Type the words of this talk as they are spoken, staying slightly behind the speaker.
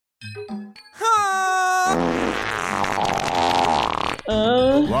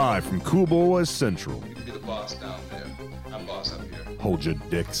Live from Cool Boys Central. You can be the boss down there. I'm boss up here. Hold your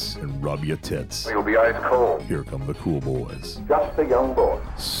dicks and rub your tits. You'll be ice cold. Here come the Cool Boys. Just a young boy.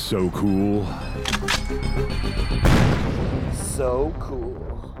 So cool. So cool.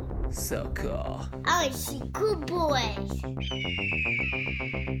 So cool. I see cool boys.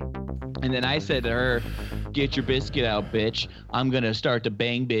 And then I said to her, "Get your biscuit out, bitch. I'm gonna start to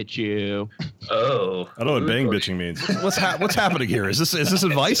bang bitch you." Oh, I don't know what bang bitching means. What's happening here? Is this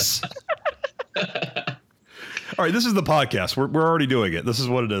advice? All right, this is the podcast. We're already doing it. This is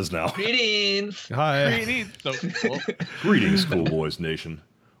what it is now. Greetings. Hi. So cool. Greetings, Cool Boys Nation.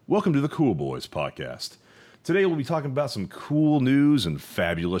 Welcome to the Cool Boys podcast. Today we'll be talking about some cool news and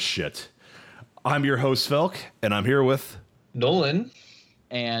fabulous shit. I'm your host, Felk, and I'm here with... Nolan.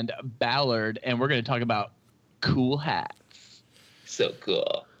 And Ballard, and we're gonna talk about cool hats. So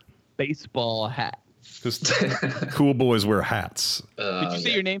cool. Baseball hats. Just cool boys wear hats. Did you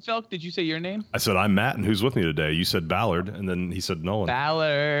say your name, Felk? Did you say your name? I said, I'm Matt, and who's with me today? You said Ballard, and then he said Nolan.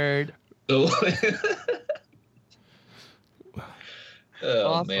 Ballard. Oh,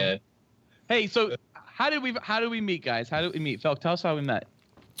 Awesome. Man. Hey, so how did we meet, guys? How did we meet? Felk, tell us how we met.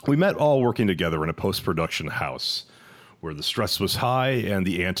 We met all working together in a post-production house where the stress was high and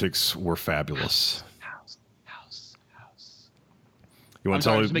the antics were fabulous. House. You want I'm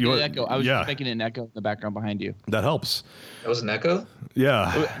sorry, I to was tell making me? an echo. I was Yeah, making an echo in the background behind you. that helps. That was an echo?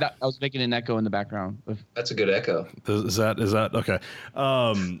 Yeah. I was making an echo in the background. That's a good echo. Is that okay?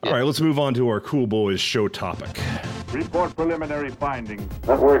 All right, let's move on to our Cool Boys show topic. Report preliminary findings.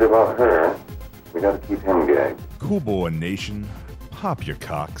 Not worried about her. We gotta keep him gagged. Cool Boy Nation, pop your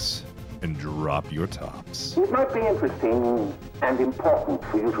cocks and drop your tops. It might be interesting and important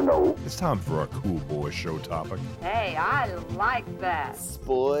for you to know. It's time for our Cool Boy show topic. Hey, I like that.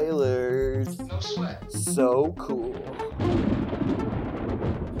 Spoilers. No sweat. So cool.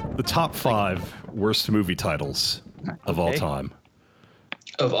 The top 5 worst movie titles of all Okay. time.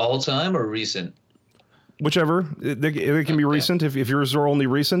 Of all time or recent? Whichever. It can be recent. If yours are only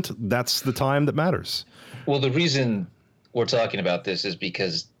recent, that's the time that matters. Well, the reason we're talking about this is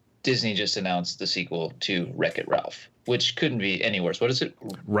because Disney just announced the sequel to Wreck-It Ralph, which couldn't be any worse. What is it?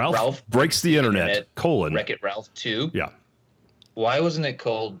 Ralph breaks the internet, colon. Wreck-It Ralph 2? Yeah. Why wasn't it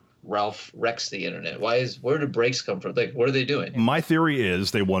called Ralph Wrecks the Internet? Where did breaks come from? Like, what are they doing? My theory is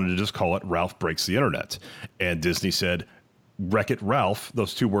they wanted to just call it Ralph Breaks the Internet. And Disney said, Wreck-It Ralph,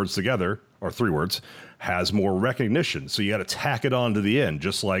 those 2 words together, or 3 words, has more recognition. So you got to tack it on to the end,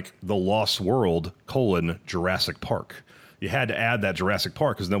 just like The Lost World, colon, Jurassic Park. You had to add that Jurassic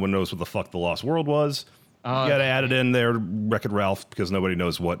Park because no one knows what the fuck The Lost World was. You got to add it in there, Wreck-It Ralph, because nobody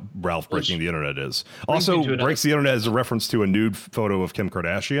knows what Ralph Breaking the Internet is. Also, Breaks the Internet is a reference to a nude photo of Kim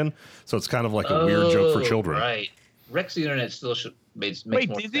Kardashian, so it's kind of like a weird joke for children. Right. Wrecks the Internet still makes Wait,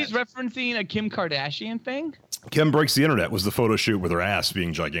 more Disney's sense. referencing a Kim Kardashian thing? Kim Breaks the Internet was the photo shoot with her ass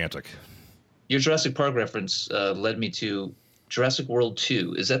being gigantic. Your Jurassic Park reference led me to Jurassic World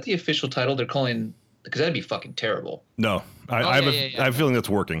 2. Is that the official title they're calling? Because that'd be fucking terrible. No, I have a feeling that's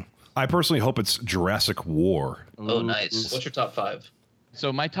working. I personally hope it's Jurassic War. Oh, nice. What's your top 5?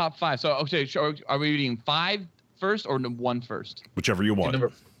 So my top 5. So okay, are we reading 5 first or 1 first? Whichever you want.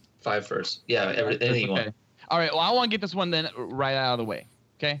 Number 5 first. Yeah, anything you want. All right. Well, I want to get this one then right out of the way.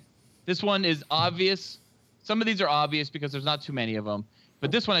 Okay. This one is obvious. Some of these are obvious because there's not too many of them. But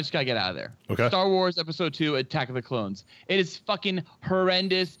this one I just gotta get out of there. Okay. Star Wars Episode 2: Attack of the Clones. It is fucking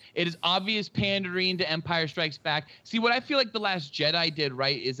horrendous. It is obvious pandering to Empire Strikes Back. See, what I feel like The Last Jedi did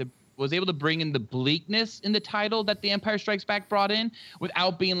right is was able to bring in the bleakness in the title that The Empire Strikes Back brought in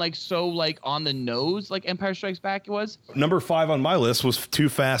without being like so like on the nose like Empire Strikes Back was. Number 5 on my list was Too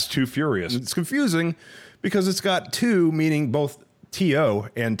Fast, Too Furious. It's confusing because it's got 2 meaning both T-O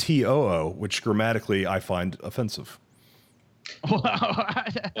and T-O-O, which grammatically I find offensive.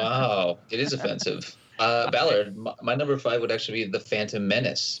 Wow, it is offensive. Ballard, my number 5 would actually be The Phantom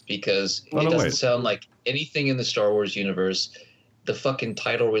Menace because it doesn't sound like anything in the Star Wars universe. The fucking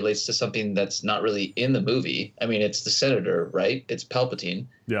title relates to something that's not really in the movie. I mean, it's the Senator, right? It's Palpatine.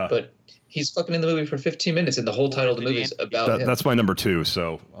 Yeah. But he's fucking in the movie for 15 minutes, and the whole title of the movie is about him. That's my number 2,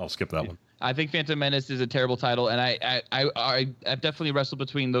 so I'll skip that one. I think Phantom Menace is a terrible title, and I've definitely wrestled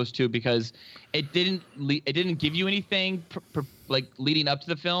between those two because it didn't give you anything like leading up to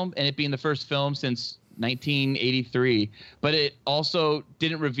the film, and it being the first film since 1983, but it also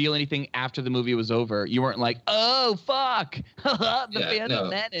didn't reveal anything after the movie was over. You weren't like, oh fuck, Phantom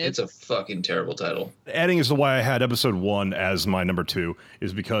Menace. It's a fucking terrible title. Adding as to why I had episode 1 as my number 2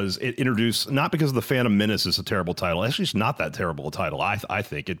 is because it introduced, not because the Phantom Menace is a terrible title. Actually, it's not that terrible a title. I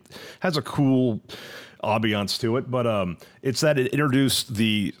think it has a cool ambiance to it, but it's that it introduced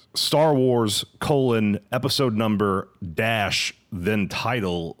the Star Wars episode number dash then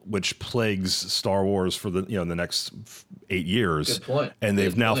title, which plagues Star Wars for the the next 8 years. Good point. And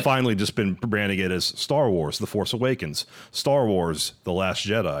they've now finally just been branding it as Star Wars: The Force Awakens, Star Wars: The Last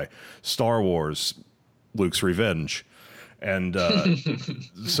Jedi, Star Wars: Luke's Revenge, and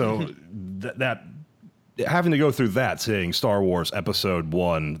so that. Having to go through that, saying Star Wars Episode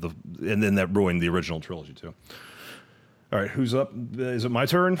 1, and then that ruined the original trilogy too. All right, who's up? Is it my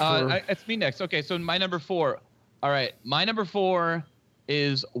turn? It's me next. Okay, so my number 4. All right, my number 4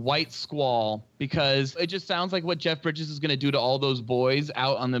 is White Squall, because it just sounds like what Jeff Bridges is going to do to all those boys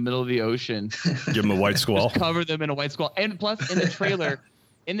out on the middle of the ocean. Give them a white squall. Just cover them in a white squall. And plus, in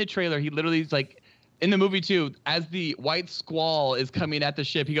the trailer, he literally is like, in the movie too, as the white squall is coming at the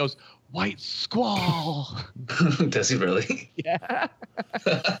ship, he goes, "White squall." Does he really? Yeah.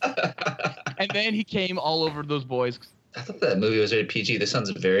 And then he came all over those boys. I thought that movie was very PG. This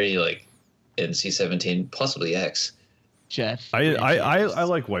sounds very like NC-17, possibly X. Jeff. I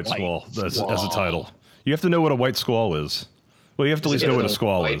like White Squall as a title. You have to know what a white squall is. Well, you have to at least know what a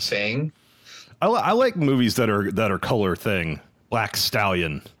squall White is. Fang? I like movies that are color thing. Black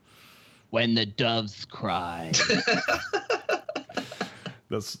Stallion. When the doves cry.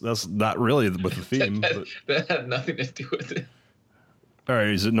 That's not really with the theme. That had nothing to do with it. All right,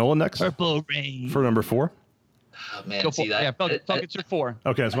 is it Nolan next? Purple Rain. For number 4? Oh, man. Go for it. Yeah, Falk, it's your 4.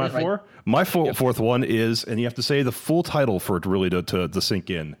 Okay, it's my 4. My fourth one is, and you have to say the full title for it really to sink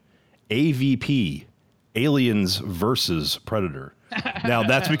in, AVP, Aliens versus Predator. Now,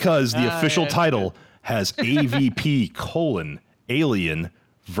 that's because the official title has AVP : Alien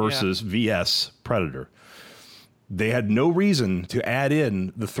versus VS Predator. They had no reason to add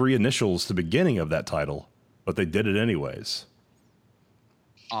in the 3 initials to the beginning of that title, but they did it anyways.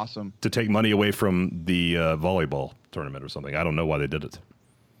 Awesome. To take money away from the volleyball tournament or something. I don't know why they did it.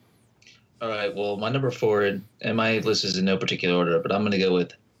 All right, well, my number 4, and my list is in no particular order, but I'm going to go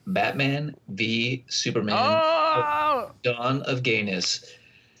with Batman v Superman: Dawn of Gayness.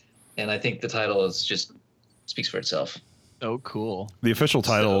 And I think the title is just speaks for itself. So cool. The official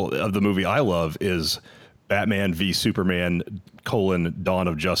title of the movie I love is Batman v Superman: Dawn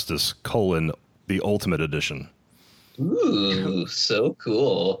of Justice: the Ultimate Edition. Ooh, so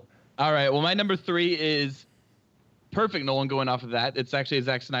cool. All right. Well, my number 3 is perfect, Nolan, going off of that. It's actually a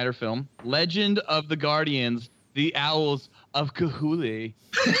Zack Snyder film. Legend of the Guardians, the Owls of Kahuli.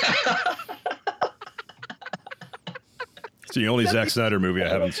 It's the only Zack Snyder movie I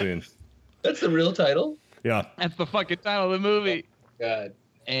haven't seen. That's the real title? Yeah. That's the fucking title of the movie. God.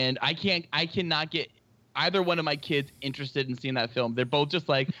 And I cannot get either one of my kids interested in seeing that film. They're both just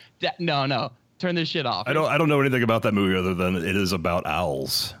like, no, turn this shit off. I don't know anything about that movie other than it is about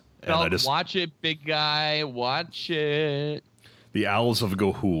owls. And I just watch it, big guy. Watch it. The Owls of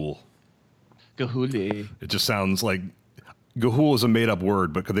Ga'Hoole. Kahuli. It just sounds like Ga'Hoole is a made up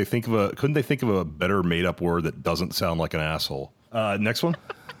word, but couldn't they think of a better made up word that doesn't sound like an asshole? Next one?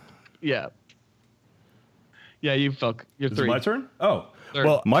 Yeah. Yeah, you're 3. Is it my turn? Oh. Third.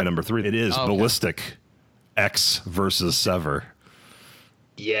 Well, my number 3. It is Ballistic X versus Sever.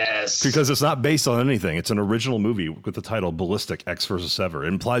 Yes. Because it's not based on anything. It's an original movie with the title Ballistic X versus Sever. It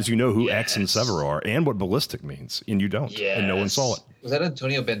implies you know who X and Sever are and what ballistic means, and you don't. Yes. And no one saw it. Was that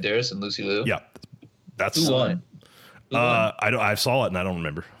Antonio Banderas and Lucy Liu? Yeah. That's Who won? I saw it and I don't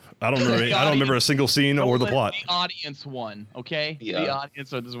remember. I don't remember a single scene or the plot. The audience won, okay? Yeah. The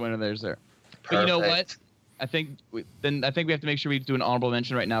audience are the winner there. But you know what? I think we have to make sure we do an honorable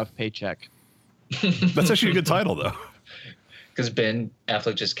mention right now of Paycheck. That's actually a good title though. Because Ben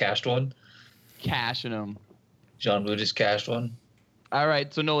Affleck just cashed one. Cashing them. John Woo just cashed one. All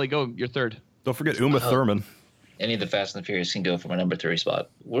right, so Noli, go. You're 3rd. Don't forget Uma Thurman. Any of the Fast and the Furious can go for my number 3 spot.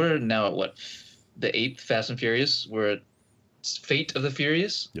 We're now at what? The 8th Fast and Furious? We're at Fate of the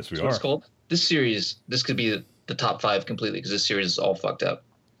Furious? Yes, we That's are. what it's called. This series, this could be the top 5 completely because this series is all fucked up.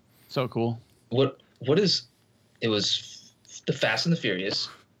 So cool. What is... It was the Fast and the Furious,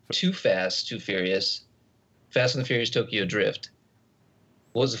 Too Fast, Too Furious, Fast and the Furious Tokyo Drift.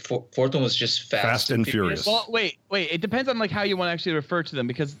 What was the fourth one? Was just Fast and Furious. Well, wait. It depends on like how you want to actually refer to them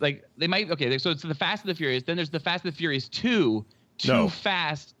because like they might. Okay, so it's the Fast and the Furious. Then there's the Fast and the Furious 2. Too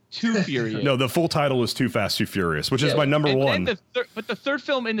Fast. Too Furious. No, the full title is Too Fast, Too Furious, which is my number And one. then but the third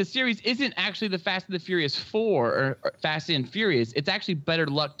film in the series isn't actually the Fast and the Furious 4 or Fast and Furious. It's actually Better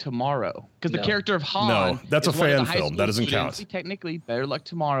Luck Tomorrow, because the character of Han. No, that's a is one of the fan high film. school That doesn't students. count. Technically, Better Luck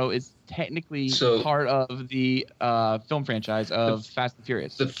Tomorrow is technically So- part of the film franchise of Fast and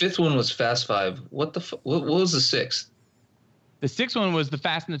Furious. The fifth one was Fast 5. What was the sixth? The sixth one was the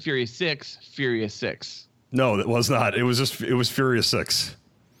Fast and the Furious 6, Furious 6. No, that was not. It was Furious 6.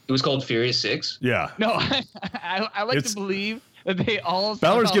 It was called Furious 6? Yeah. No, I like to believe that they all.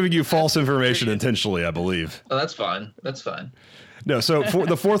 Balor's somehow- giving you false information intentionally, I believe. Oh, that's fine. That's fine. No, so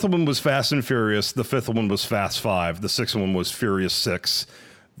the fourth one was Fast and Furious. The fifth one was Fast 5. The sixth one was Furious 6.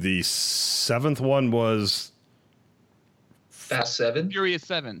 The seventh one was Fast 7? Furious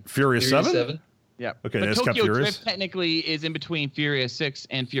 7. Furious 7? Yeah. Okay, but they just kept Tokyo Furious? Drift technically is in between Furious 6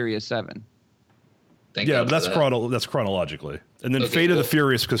 and Furious 7. Thank Yeah, God but for that. that's chronologically. And then Okay, Fate of the well-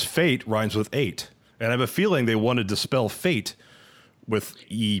 Furious, because Fate rhymes with 8. And I have a feeling they wanted to spell Fate with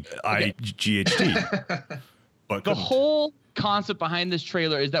E-I-G-H-T. But The couldn't. whole concept behind this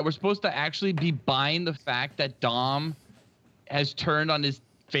trailer is that we're supposed to actually be buying the fact that Dom has turned on his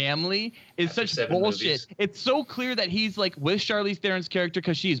family is After such 7 bullshit. movies. It's so clear that he's like with Charlize Theron's character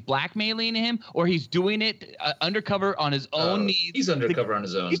because she's blackmailing him, or he's doing it undercover on his own needs. He's undercover on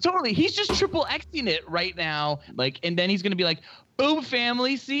his own. He's just triple Xing it right now. Like, and then he's gonna be like, boom,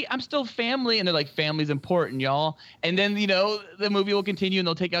 family. See, I'm still family. And they're like, family's important, y'all. And then, the movie will continue and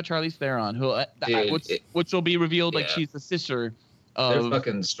they'll take out Charlize Theron, which will be revealed like Yeah. she's the sister Their of.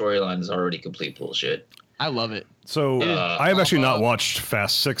 fucking storyline is already complete bullshit. I love it. So Uh, I have actually not watched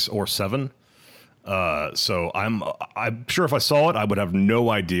Fast 6 or 7. So I'm sure if I saw it, I would have no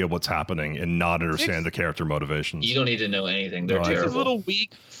idea what's happening and not understand the character motivations. You don't need to know anything. They're No, I Six is terrible. a little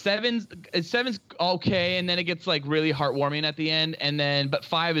weak. Seven's okay, and then it gets like really heartwarming at the end, and then but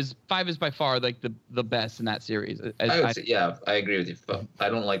five is by far like the best in that series. I agree with you. I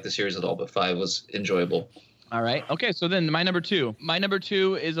don't like the series at all, but 5 was enjoyable. All right. Okay. So then my number two. My number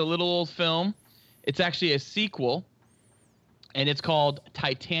 2 is a little old film. It's actually a sequel, and it's called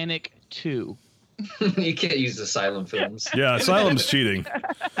Titanic 2. You can't use Asylum films. Yeah, Asylum's cheating.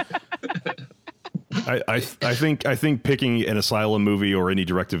 I think picking an Asylum movie or any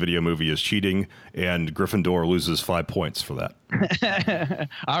direct-to-video movie is cheating, and Gryffindor loses 5 points for that.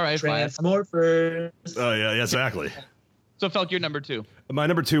 All right. Fine. Transmorphers. Oh yeah, exactly. So Felk, you're number 2. My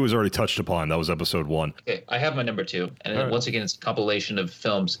number 2 was already touched upon. That was episode 1. Okay, I have my number 2, and All right. once again, it's a compilation of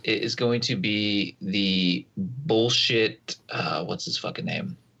films. It is going to be the bullshit. What's his fucking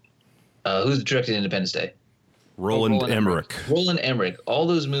name? Who's directed Independence Day? Roland Roland Emmerich. Roland Emmerich. All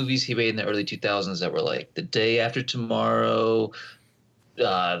those movies he made in the early 2000s that were like The Day After Tomorrow.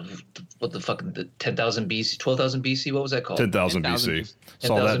 What the fuck? The 10,000 BC, 12,000 BC. What was that called? 10,000 10,000 BC.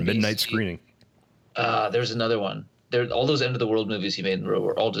 Saw that 10,000 midnight BC. screening. There's another one. All those end of the world movies he made in a row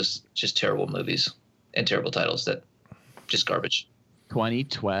were all just terrible movies and terrible titles that just garbage.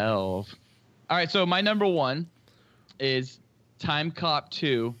 2012. All right. So my number 1 is Time Cop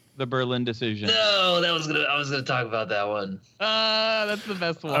 2: The Berlin Decision. No, I was gonna talk about that one. That's the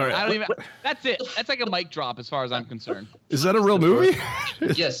best one. All right. I don't even. That's it. That's like a mic drop as far as I'm concerned. Is that a real movie?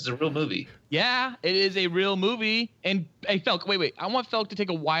 Yes, it's a real movie. Yeah, it is a real movie. And hey, Felk, wait. I want Felk to take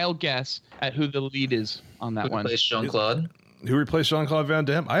a wild guess at who the lead is on that Who one. plays Jean-Claude? Who replaced Jean-Claude Van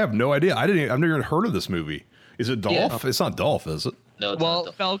Damme? I have no idea. I've never even heard of this movie. Is it Dolph? Yeah. It's not Dolph, is it? No, it's Well,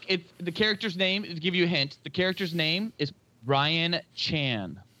 not. Felk, it's the character's name. To give you a hint, the character's name is Ryan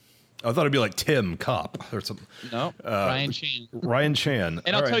Chan. I thought it'd be like Tim Cop or something. No, Ryan Chan. Ryan Chan.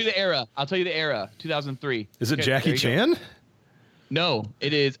 And All I'll tell right. you the era. 2003. Is it Okay, Jackie there you go. Chan? No,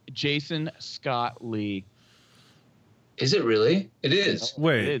 it is Jason Scott Lee. Is it really? It is.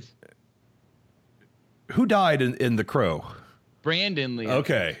 Wait, It is who died in The Crow? Brandon Lee.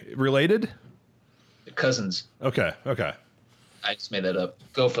 Okay, related? Cousins. Okay. I just made that up.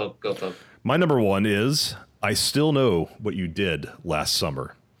 Go, folk. Go, folk. My number 1 is I Still Know What You Did Last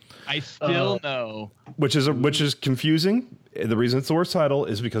Summer, I still know. which is confusing. The reason it's the worst title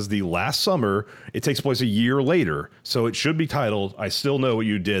is because the last summer, it takes place a year later. So it should be titled I Still Know What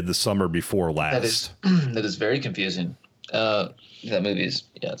You Did the Summer Before Last. That is very confusing. That movie is,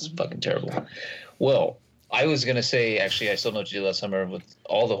 it's fucking terrible. Well, I was going to say, actually, I still know what you did last summer with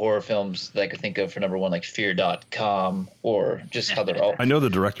all the horror films that I could think of for number 1, like Fear.com, or just how they're all. I know the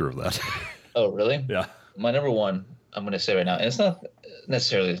director of that. Oh, really? Yeah. My number 1, I'm going to say right now, and it's not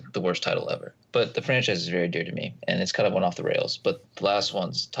necessarily the worst title ever, but the franchise is very dear to me, and it's kind of went off the rails. But the last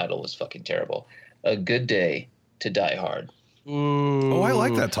one's title was fucking terrible. A Good Day to Die Hard. Ooh. Oh, I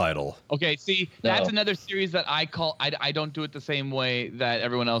like that title. Okay, see, No. that's another series that I call. I don't do it the same way that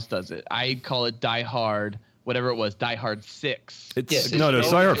everyone else does it. I call it Die Hard, whatever it was, Die Hard 6. It's Yes, no,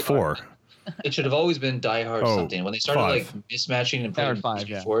 it's Die Hard 4. It should have always been Die Hard Oh, something. When they started 5. like mismatching and Die Hard putting 5,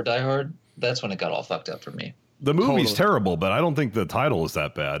 yeah. before Die Hard, that's when it got all fucked up for me. The movie's Totally. terrible, but I don't think the title is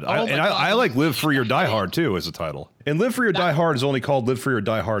that bad. Oh my God. I like Live Free or Die Hard too as a title. And Live Free or Die Hard is only called Live Free or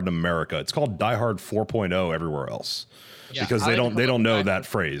Die Hard in America. It's called Die Hard 4.0 everywhere else Yeah, because I they like to don't call it know Die that Hard.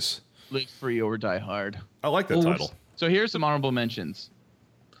 phrase. Live Free or Die Hard. I like that title. So here's some honorable mentions.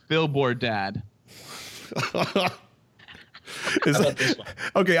 Billboard Dad. Is How about this one?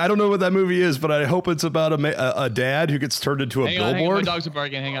 okay, I don't know what that movie is, but I hope it's about a dad who gets turned into a Hang on, billboard. my dogs are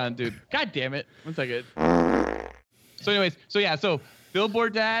barking. Hang on, dude. God damn it. 1 second. So anyways, so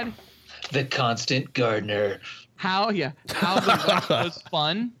Billboard Dad, The Constant Gardener. how the West was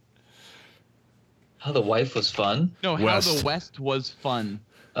fun. How the wife was fun. No, how West. the West was fun.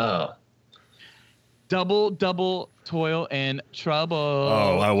 Oh, Double toil and trouble.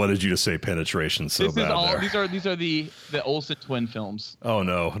 Oh, I wanted you to say penetration so this bad is all. there. These are the Olsen twin films. Oh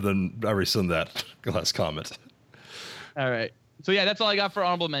no, then I rescind that last comment. All right. So yeah, that's all I got for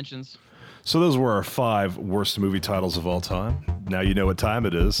honorable mentions. So those were our 5 worst movie titles of all time. Now you know what time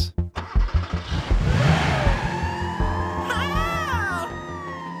it is.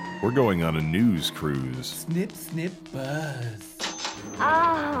 We're going on a news cruise Snip, snip, buzz.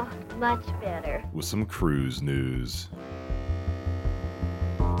 Oh, much better. with some cruise news.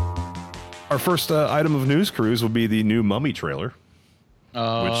 Our first item of news cruise will be the new Mummy trailer,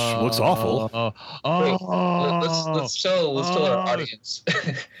 which looks awful. Wait, let's tell our audience.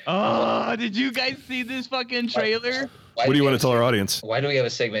 Oh, did you guys see this fucking trailer? Why What do you we want to have tell a- our audience? Why do we have a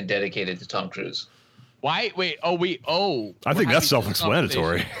segment dedicated to Tom Cruise? Why? Wait. Oh, wait. Oh. I think that's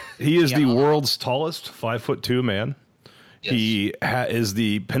self-explanatory. He is the world's tallest 5'2" man. Yes. He is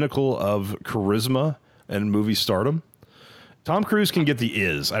the pinnacle of charisma and movie stardom. Tom Cruise can get the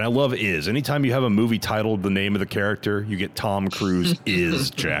is, and I love is. Anytime you have a movie titled the name of the character, you get Tom Cruise is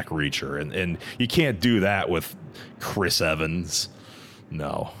Jack Reacher, and you can't do that with Chris Evans.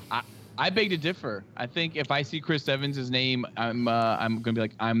 No. I beg to differ. I think if I see Chris Evans' name, I'm gonna be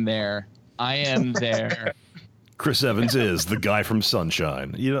like, I'm there. I am there. Chris Evans is the guy from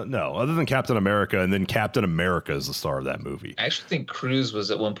Sunshine. You don't know, other than Captain America, and then Captain America is the star of that movie. I actually think Cruise was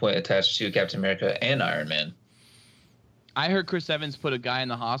at one point attached to Captain America and Iron Man. I heard Chris Evans put a guy in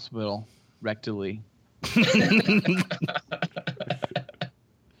the hospital rectally.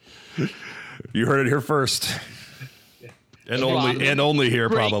 You heard it here first. And Dropping- only here,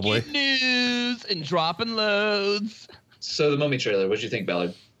 probably. Breaking news and dropping loads. So the Mummy trailer, what'd you think,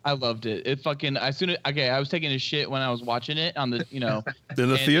 Ballard? I loved it. It fucking I was taking a shit when I was watching it on the In the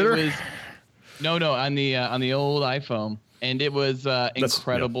and theater? It was, no, on the old iPhone, and it was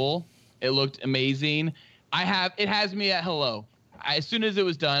incredible. It looked amazing. It has me at hello. As soon as it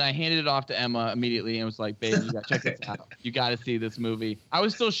was done, I handed it off to Emma immediately and was like, "Babe, you gotta check this out. You gotta see this movie." I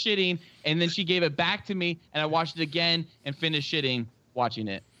was still shitting, and then she gave it back to me, and I watched it again and finished shitting watching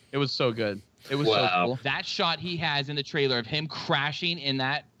it. It was so good. It was so cool. That shot he has in the trailer of him crashing in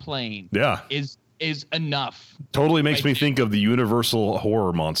that plane, Yeah. is enough. Totally makes me think of the Universal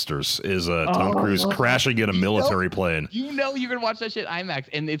horror monsters. Is Tom Cruise crashing in a military plane? You know you're gonna watch that shit IMAX,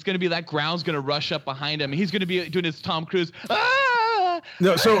 and it's gonna be that ground's gonna rush up behind him. And he's gonna be doing his Tom Cruise. Ah!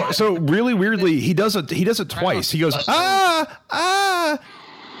 No, so really weirdly, he does it twice. He goes ah.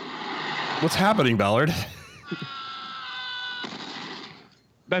 What's happening, Ballard?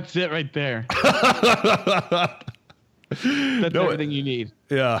 That's it right there. That's No, everything you need.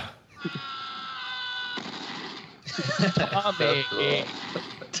 Yeah. Tommy.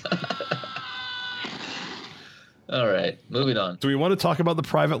 All right, moving on. Do we want to talk about the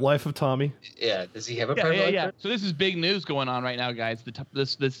private life of Tommy? Yeah, does he have a private life? Yeah. So this is big news going on right now, guys.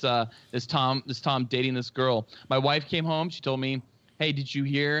 This Tom dating this girl. My wife came home. She told me, "Hey, did you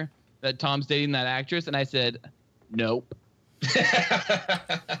hear that Tom's dating that actress?" And I said, "Nope."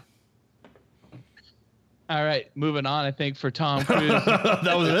 All right, moving on. I think for Tom Cruise.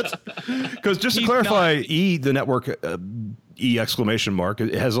 That was it. Because just to He's clarify, not- the network, E exclamation mark,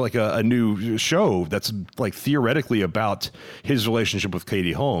 it has like a new show that's like theoretically about his relationship with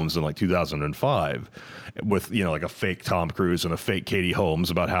Katie Holmes in like 2005, with like a fake Tom Cruise and a fake Katie Holmes,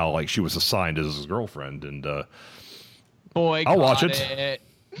 about how like she was assigned as his girlfriend, and Boy, I'll watch caught it.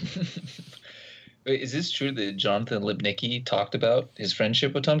 Wait, is this true that Jonathan Lipnicki talked about his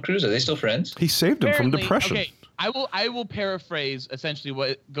friendship with Tom Cruise? Are they still friends? he saved him from Apparently- depression. Okay, I will paraphrase essentially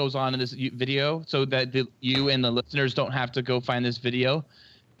what goes on in this video so that you and the listeners don't have to go find this video.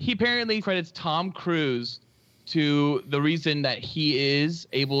 He apparently credits Tom Cruise to the reason that he is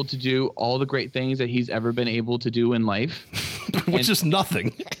able to do all the great things that he's ever been able to do in life. Which is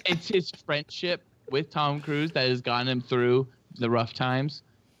nothing. It's his friendship with Tom Cruise that has gotten him through the rough times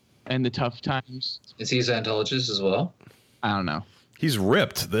and the tough times. Is he a Scientologist as well? I don't know. He's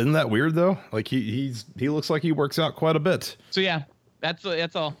ripped. Isn't that weird though? Like he looks like he works out quite a bit. So yeah, that's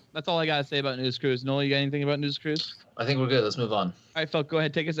all. That's all I gotta say about News Cruise. Noel, you got anything about News Cruise? I think we're good. Let's move on. All right, Felk, go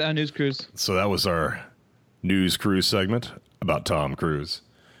ahead. Take us out, News Cruise. So that was our News Cruise segment about Tom Cruise.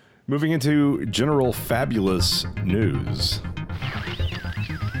 Moving into general fabulous news.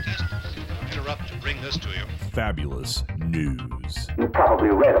 Interrupt to bring this to you. Fabulous news. You probably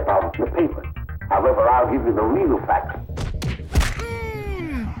read about it in the paper. However, I'll give you the real facts.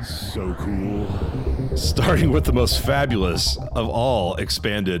 So cool. Starting with the most fabulous of all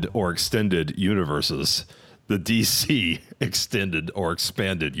expanded or extended universes, the DC extended or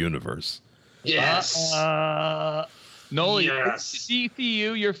expanded universe. Yes. Noel, Yes. is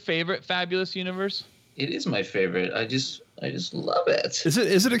DCU your favorite fabulous universe? It is my favorite. I just love it. Is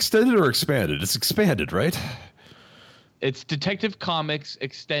it extended or expanded? It's expanded, right? It's Detective Comics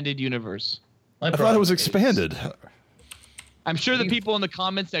Extended Universe. I thought it was expanded. I'm sure the people in the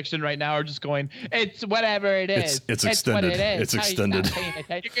comment section right now are just going, "It's whatever it is. It's what extended. it is. It's How you extended." not paying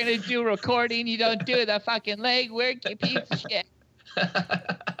attention? You're gonna do recording. You don't do the fucking legwork. You piece of shit.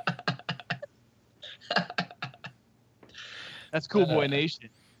 That's Cool Boy Nation.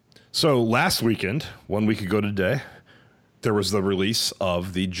 So last weekend, 1 week ago today, there was the release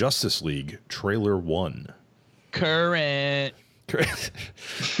of the Justice League Trailer 1. Current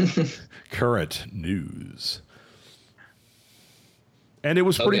news. And it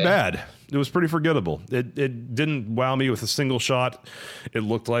was pretty bad. It was pretty forgettable. It didn't wow me with a single shot. It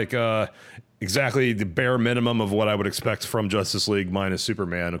looked like exactly the bare minimum of what I would expect from Justice League minus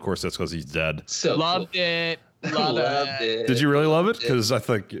Superman. Of course, that's because he's dead. So Loved it. Loved it. Did you really love it? Because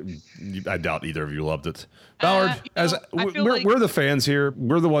I doubt either of you loved it. Ballard, we're the fans here.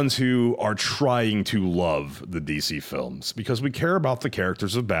 We're the ones who are trying to love the DC films because we care about the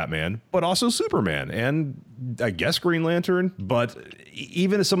characters of Batman, but also Superman and I guess Green Lantern. But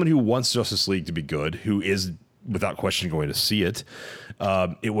even as someone who wants Justice League to be good, who is without question going to see it,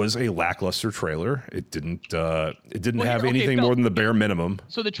 it was a lackluster trailer. It didn't have anything more than the bare minimum.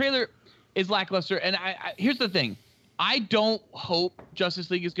 So the trailer is lackluster, and I here's the thing. I don't hope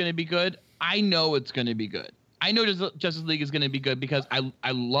Justice League is going to be good. I know it's going to be good. I know Justice League is going to be good because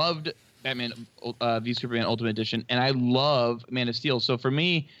I loved Batman v Superman Ultimate Edition, and I love Man of Steel. So for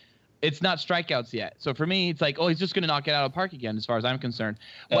me, it's not strikeouts yet. So for me, it's like, oh, he's just going to knock it out of the park again, as far as I'm concerned.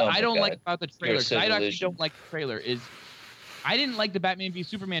 What I don't like about the trailer, because I actually don't like the trailer, is I didn't like the Batman v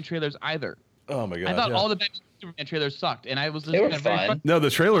Superman trailers either. Oh my god! I thought all the Batman v Superman trailers sucked, and I was They were fine. No,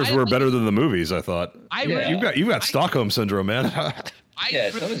 the trailers were better than the movies. I thought. You've got Stockholm syndrome, man.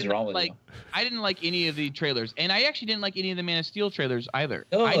 Something's wrong with you. I didn't like any of the trailers, and I actually didn't like any of the Man of Steel trailers either.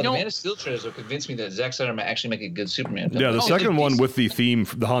 No, the Man of Steel trailers will convince me that Zack Snyder might actually make a good Superman film. Yeah, the second one with the theme,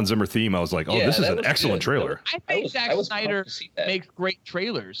 the Hans Zimmer theme, I was like, oh, this is an excellent trailer. I think Zack Snyder makes great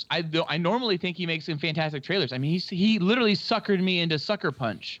trailers. I normally think he makes some fantastic trailers. I mean, he literally suckered me into Sucker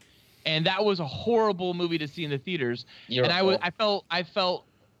Punch, and that was a horrible movie to see in the theaters. I felt.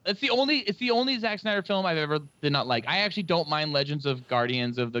 It's the only Zack Snyder film I've ever did not like. I actually don't mind Legends of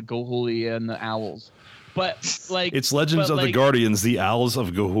Guardians of the Ga'Hoole and the Owls, but like it's Legends of the Guardians, the Owls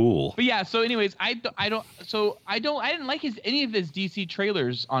of Ga'Hoole. But yeah, so anyways, I didn't like any of his DC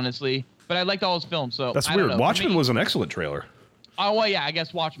trailers honestly, but I liked all his films. So that's weird. Watchmen was an excellent trailer. Oh well, yeah, I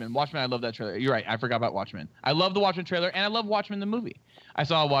guess Watchmen. I love that trailer. You're right. I forgot about Watchmen. I love the Watchmen trailer, and I love Watchmen the movie. I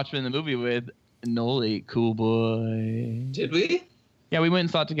saw Watchmen the movie with Noli, Cool Boy. Did we? Yeah, we went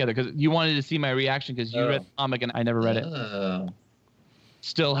and saw it together because you wanted to see my reaction because you read the comic and I never read it.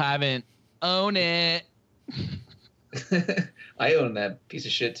 Still haven't. Own it. I own that piece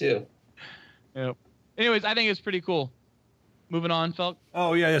of shit too. Yep. Anyways, I think it's pretty cool. Moving on, Felk.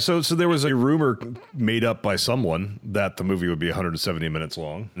 Oh yeah. So there was a rumor made up by someone that the movie would be 170 minutes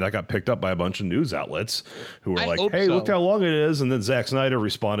long, and that got picked up by a bunch of news outlets who were like, "Hey, look how long it is." And then Zack Snyder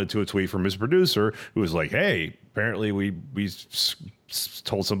responded to a tweet from his producer, who was like, "Hey, apparently we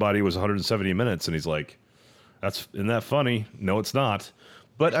told somebody it was 170 minutes," and he's like, "Isn't that funny?" No, it's not.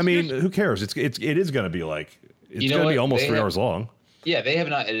 But I mean, who cares? It is going to be like it's going to be almost 3 hours long. Yeah, they have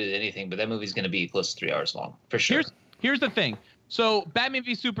not edited anything, but that movie's going to be close to 3 hours long for sure. Here's the thing. So Batman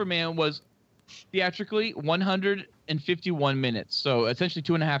v Superman was theatrically 151 minutes. So essentially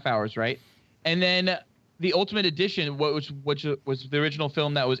 2.5 hours, right? And then the Ultimate Edition, which was the original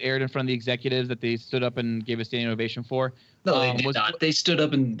film that was aired in front of the executives that they stood up and gave a standing ovation for. No, they did not. They stood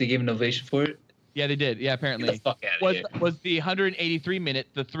up and they gave an ovation for it. Yeah, they did. Yeah, apparently. Get the fuck out of here. Was the 183-minute,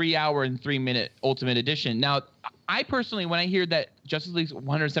 the 3-hour and 3-minute Ultimate Edition. Now, I personally, when I hear that Justice League's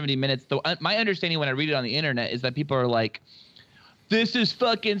 170 minutes, my understanding when I read it on the internet is that people are like, this is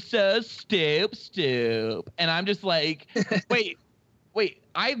fucking so stupid. And I'm just like, wait,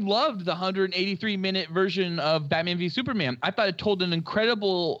 I loved the 183-minute version of Batman v Superman. I thought it told an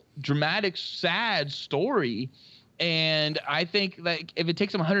incredible, dramatic, sad story. And I think that if it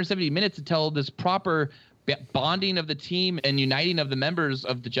takes them 170 minutes to tell this proper bonding of the team and uniting of the members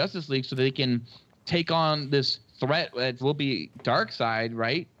of the Justice League so they can take on this threat that will be Darkseid,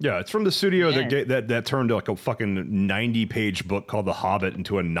 right? Yeah, it's from the studio that turned like a fucking 90-page book called The Hobbit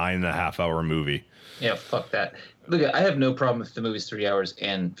into a 9.5-hour movie. Yeah, fuck that. Look, I have no problem if the movie's 3 hours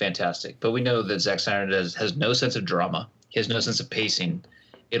and fantastic, but we know that Zack Snyder has no sense of drama. He has no sense of pacing.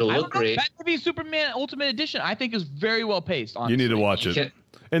 It'll look great. Batman v Superman Ultimate Edition, I think, is very well paced. Honestly. You need to watch it.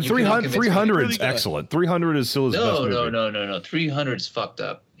 And 300 is excellent. 300 is still his best movie. No. 300's fucked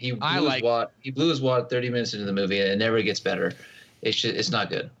up. He blew his wad 30 minutes into the movie, and it never gets better. It's not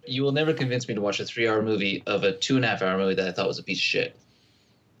good. You will never convince me to watch a 3-hour movie of a 2.5-hour movie that I thought was a piece of shit.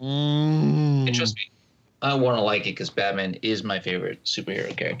 And trust me, I want to like it because Batman is my favorite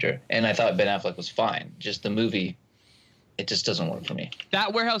superhero character, and I thought Ben Affleck was fine. Just the movie, it just doesn't work for me.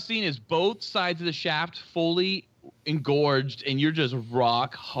 That warehouse scene is both sides of the shaft fully engorged, and you're just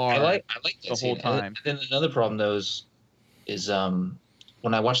rock hard. I like that the scene. whole time. And then another problem though is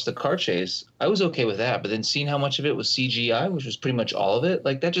when I watched the car chase, I was okay with that, but then seeing how much of it was CGI, which was pretty much all of it,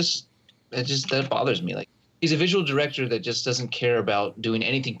 like that bothers me. Like, he's a visual director that just doesn't care about doing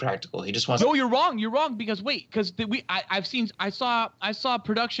anything practical. He just wants. No, you're wrong. You're wrong because I saw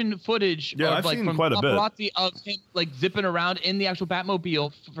production footage. Yeah, I've seen quite a bit of him like zipping around in the actual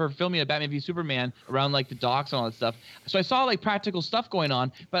Batmobile for filming a Batman v Superman around like the docks and all that stuff. So I saw like practical stuff going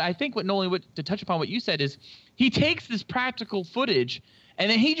on. But I think what Nolan, to touch upon what you said, is he takes this practical footage. And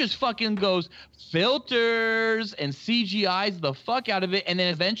then he just fucking goes filters and CGIs the fuck out of it, and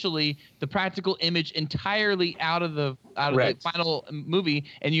then eventually the practical image entirely out of the final movie,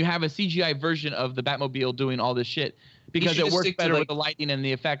 and you have a CGI version of the Batmobile doing all this shit because it works better with the lighting and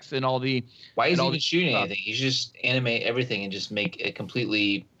the effects and all the. Why is he even shooting anything? He should just animate everything and just make it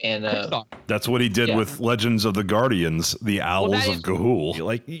completely That's what he did with Legends of the Guardians, the Owls of Ga'Hoole.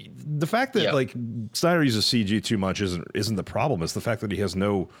 Like the fact that like Snyder uses CG too much isn't the problem. It's the fact that he has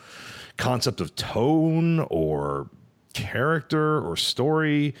no concept of tone or character or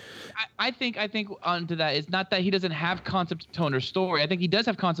story. I think onto that, it's not that he doesn't have concept of tone or story. I think he does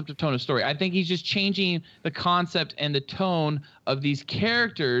have concept of tone or story. I think he's just changing the concept and the tone of these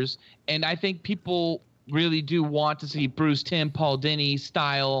characters, and I think people really do want to see Bruce Timm, Paul Dini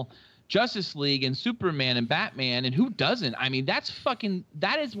style Justice League and Superman and Batman, and who doesn't? I mean, that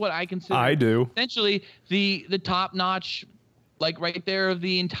is what I consider. I do. Essentially the top notch, like right there, of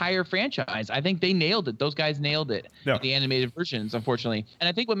the entire franchise. I think they nailed it. Those guys nailed it in the animated versions, unfortunately. And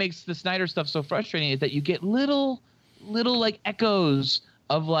I think what makes the Snyder stuff so frustrating is that you get little like echoes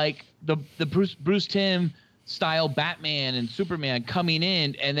of like the Bruce Timm style Batman and Superman coming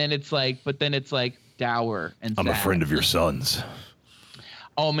in, and then it's like dour and sad. I'm a friend of your son's.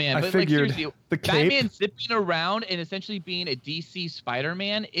 Oh man, I but figured like seriously, the cape. Batman zipping around and essentially being a DC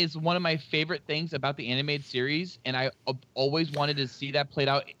Spider-Man is one of my favorite things about the animated series, and I always wanted to see that played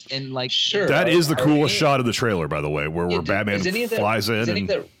out in like. Sure, that is the coolest shot of the trailer, by the way, where Batman flies in. Is any of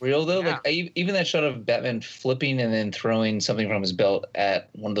that real though? Yeah. Like even that shot of Batman flipping and then throwing something from his belt at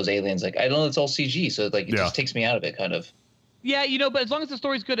one of those aliens, like I know it's all CG, so like it just takes me out of it, kind of. Yeah, but as long as the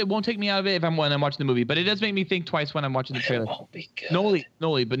story's good, it won't take me out of it when I'm watching the movie. But it does make me think twice when I'm watching the trailer. It won't be good.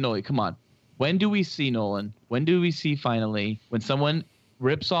 Noli, come on. When do we see Nolan? When do we see finally when someone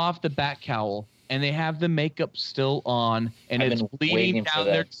rips off the bat cowl and they have the makeup still on and it's bleeding down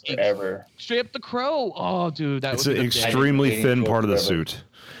their cheeks? Forever. Straight up the Crow. Oh, dude, it's an extremely thin part of the suit.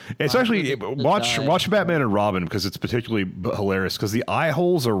 It's actually watch Batman and Robin because it's particularly hilarious because the eye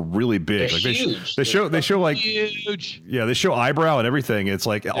holes are really big. They're like huge. They show like huge. Yeah, they show eyebrow and everything. It's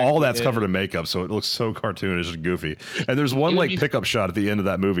like all that's covered in makeup, so it looks so cartoonish and goofy. And there's one like pickup shot at the end of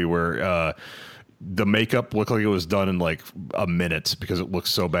that movie where the makeup looked like it was done in like a minute because it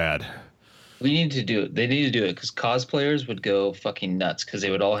looks so bad. We need to do it. They need to do it because cosplayers would go fucking nuts because they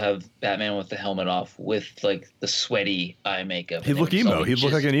would all have Batman with the helmet off with like the sweaty eye makeup. He'd look emo. He'd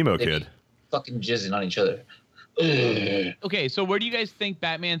look like an emo kid. Fucking jizzing on each other. Okay, so where do you guys think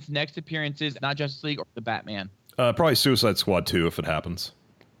Batman's next appearance is? Not Justice League or the Batman? Probably Suicide Squad 2 if it happens.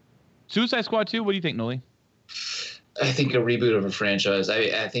 Suicide Squad 2? What do you think, Noli? I think a reboot of a franchise.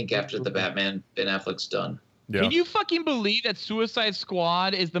 I think after the Batman, Ben Affleck's done. Yeah. Can you fucking believe that Suicide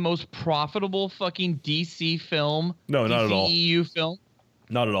Squad is the most profitable fucking DC film? No, not at all. DCEU film?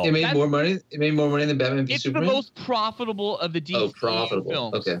 Not at all. It made more money. It made more money than Batman v It's Superman. the most profitable of the DCEU profitable.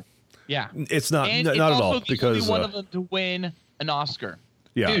 films. Okay. Yeah. It's not And not it's at also all the because only one of them to win an Oscar.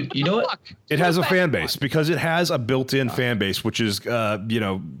 yeah. Dude, you know what? Fuck. It has a Suicide fan Squad. base because it has a built-in fan base, which is,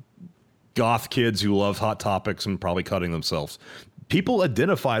 goth kids who love Hot Topics and probably cutting themselves. People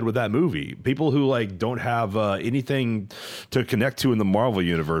identified with that movie. People who like don't have anything to connect to in the Marvel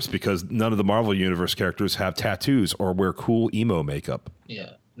universe because none of the Marvel universe characters have tattoos or wear cool emo makeup.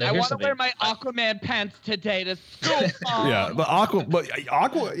 Yeah. Now, I here's want to something. wear my Aquaman pants today to school. Yeah, but Aqua,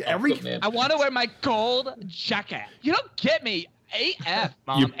 every Aquaman. I want to wear my gold jacket. You don't get me. AF,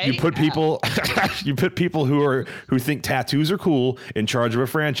 mom. you put AF. people you put people who think tattoos are cool in charge of a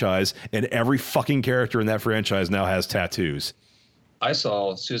franchise, and every fucking character in that franchise now has tattoos. I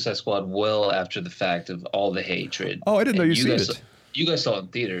saw Suicide Squad well after the fact of all the hatred. Oh, I didn't know And you seen guys it. saw- you guys saw it in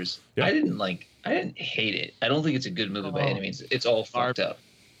theaters. Yeah. I didn't hate it. I don't think it's a good movie by any means. It's all fucked up.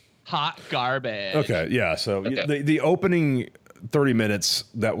 Hot garbage. Okay, yeah. So Okay. the opening 30 minutes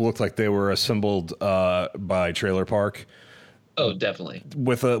that looked like they were assembled by Trailer Park Oh, definitely.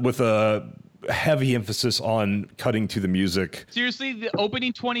 with a heavy emphasis on cutting to the music. Seriously, the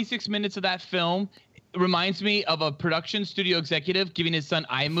opening 26 minutes of that film reminds me of a production studio executive giving his son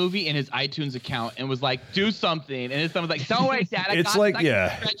iMovie in his iTunes account and was like, do something. And his son was like, don't worry, Dad. I It's got like, this. I yeah.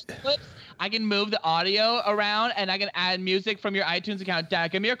 can stretch the clips. I can move the audio around and I can add music from your iTunes account.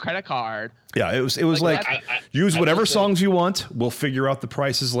 Dad, give me your credit card. Yeah, it was Like, like, I- use I whatever will say- songs you want. We'll figure out the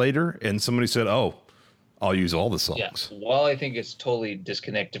prices later. And somebody said, "Oh, I'll use all the Yeah. songs." While I think it's totally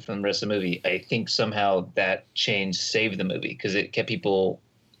disconnected from the rest of the movie, I think somehow that change saved the movie because it kept people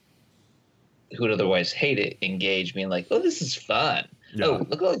who would otherwise hate it engaged, being like, "Oh, this is fun. Yeah. Oh,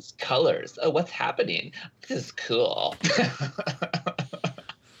 look at all these colors. Oh, what's happening? This is cool."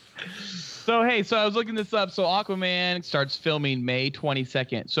 So, hey, so I was looking this up. So Aquaman starts filming May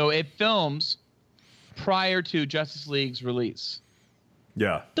 22nd. So it films prior to Justice League's release.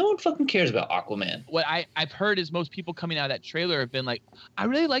 Yeah, No one fucking cares about Aquaman. What I've heard is most people coming out of that trailer have been like, I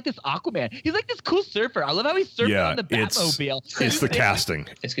really like this Aquaman. He's like this cool surfer. I love how he's surfing yeah. on the Batmobile. It's the casting.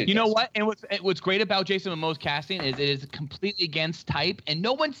 It's good. You know casting. what? And what's great about Jason Momoa's casting is it is completely against type, and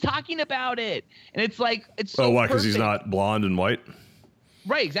no one's talking about it. And it's like it's so Oh, why? Because he's perfect. not blonde and white.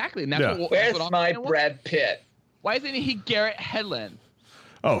 Right, exactly. And that's Yeah. what, Where's that's what my Aquaman wants. Brad Pitt? Why isn't he Garrett Hedlund?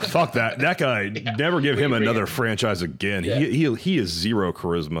 Oh, fuck that! That guy. Never give him another franchise again. Yeah. He is zero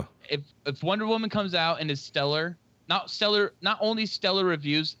charisma. If Wonder Woman comes out and is stellar, not only stellar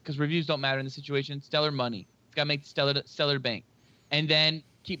reviews, because reviews don't matter in the situation, stellar money. It's got to make stellar bank, and then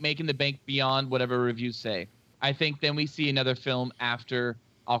keep making the bank beyond whatever reviews say. I think then we see another film after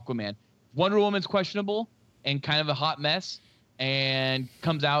Aquaman. Wonder Woman's questionable and kind of a hot mess, and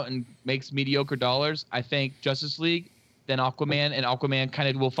comes out and makes mediocre dollars. I think Justice League, then Aquaman, and Aquaman kind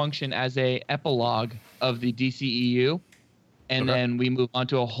of will function as a epilogue of the DCEU. And Okay. then we move on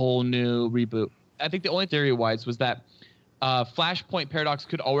to a whole new reboot. I think the only theory-wise was that Flashpoint Paradox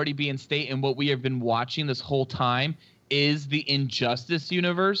could already be in state, and what we have been watching this whole time is the Injustice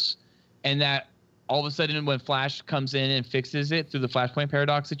universe, and that all of a sudden when Flash comes in and fixes it through the Flashpoint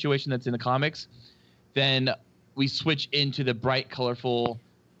Paradox situation that's in the comics, then we switch into the bright, colorful,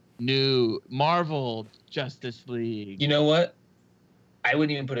 new Marvel Justice League. You know what? I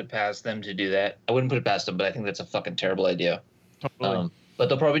wouldn't even put it past them to do that. I wouldn't put it past them, but I think that's a fucking terrible idea. Totally. But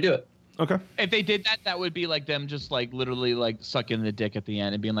they'll probably do it. Okay. If they did that, that would be like them just like literally like sucking the dick at the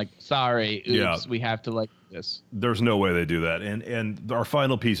end and being like, sorry, oops, Yeah. we have to like this. There's no way they do that. And our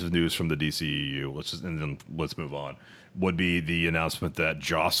final piece of news from the DCEU, let's move on, would be the announcement that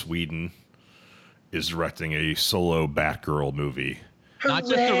Joss Whedon is directing a solo Batgirl movie. Not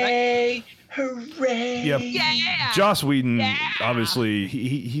just direct. Hooray! Yep. Yeah. Joss Whedon, Yeah. obviously,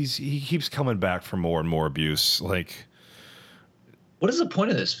 he keeps coming back for more and more abuse. Like, What is the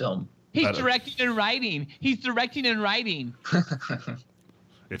point of this film? He's I don't- directing and writing. He's directing and writing.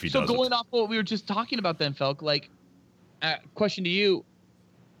 if he So doesn't. going off what we were just talking about then, Felk, like, question to you,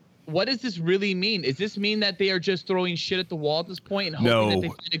 what does this really mean? Does this mean that they are just throwing shit at the wall at this point and hoping No. that they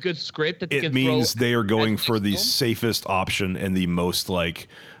find a good script that they It can means throw they are going at the for next the film? safest option and the most like,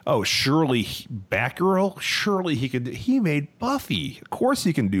 oh, surely Batgirl? Surely he made Buffy. Of course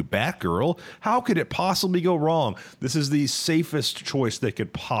he can do Batgirl. How could it possibly go wrong? This is the safest choice they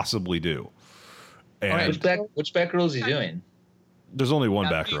could possibly do. And Which Batgirl is he doing? There's only one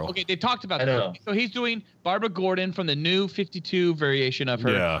Batgirl. Okay, they talked about I that. know. So he's doing Barbara Gordon from the new 52 variation of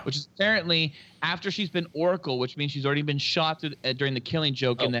her, Yeah. which is apparently after she's been Oracle, which means she's already been shot during the Killing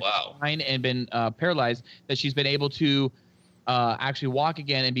Joke in the spine and been paralyzed, that she's been able to actually walk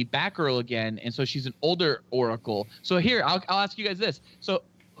again and be Batgirl again. And so she's an older Oracle. So here, I'll ask you guys this. So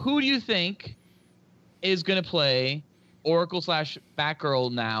who do you think is going to play Oracle /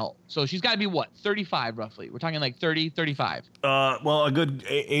 Batgirl now? So she's got to be what, 35 roughly? We're talking like 30, 35. Well, a good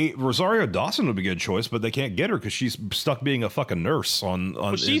Rosario Dawson would be a good choice, but they can't get her because she's stuck being a fucking nurse on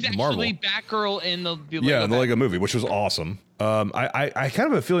Well, she's Marvel. actually Batgirl in the Yeah, in the Lego movie, which was awesome. I kind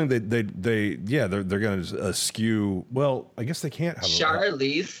of have a feeling that they're going to skew. Well, I guess they can't have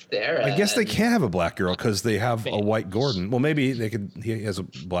Charlize Theron. I guess they can't have a black girl because they have a white Gordon. Well, maybe they could. He has a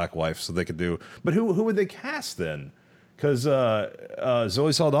black wife, so they could do. But who would they cast then? Because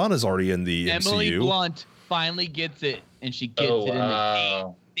Zoe Saldana's already in the Emily MCU. Blunt finally gets it, and she gets it in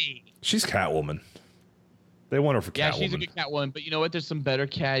the DC. She's Catwoman. They want her for Catwoman. Yeah, she's a good Catwoman, but you know what? There's some better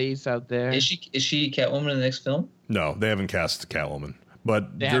catties out there. Is she Catwoman in the next film? No, they haven't cast Catwoman.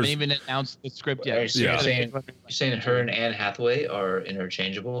 But they haven't even announced the script yet. You're saying her and Anne Hathaway are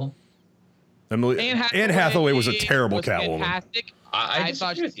interchangeable? Anne Hathaway was a terrible Catwoman. Fantastic. I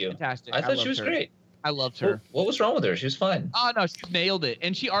thought she was you. fantastic. I thought she was great. I loved her. What was wrong with her? She was fine. Oh no, she nailed it,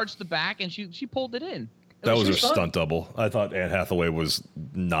 and she arched the back, and she pulled it in. That was her stunt double. I thought Anne Hathaway was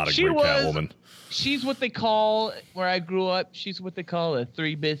not a great Catwoman. She's what they call, where I grew up, she's what they call a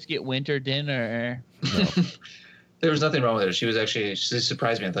 3-biscuit winter dinner. No. There was nothing wrong with her. She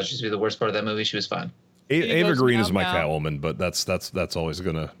surprised me. I thought she was the worst part of that movie. She was fine. Ava Green is my Catwoman, but that's always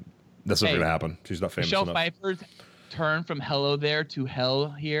gonna never gonna happen. She's not famous Michelle enough. Pfeiffer's turn from Hello There to Hell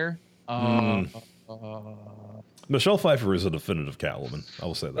here. Michelle Pfeiffer is a definitive Catwoman. I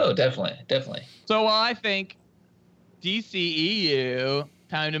will say that. Oh, definitely. So I think DCEU,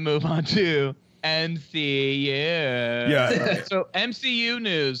 time to move on to MCU. Yeah. So MCU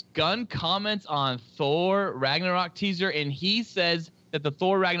news. Gunn comments on Thor Ragnarok teaser, and he says that the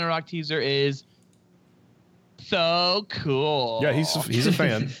Thor Ragnarok teaser is so cool. Yeah, he's a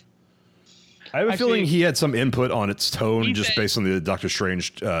fan. I have a feeling he had some input on its tone just based on the Doctor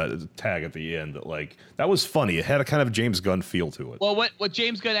Strange tag at the end. That was funny. It had a kind of James Gunn feel to it. Well, what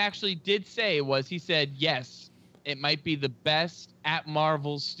James Gunn actually did say was he said, yes, it might be the best at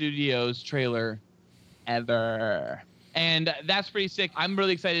Marvel Studios trailer ever. And that's pretty sick. I'm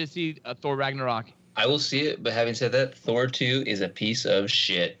really excited to see Thor Ragnarok. I will see it, but having said that, Thor 2 is a piece of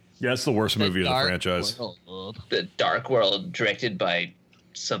shit. Yeah, it's the worst movie in the franchise. The Dark World, directed by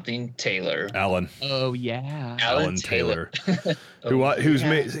something Taylor. Alan. Oh yeah. Alan Taylor. Who's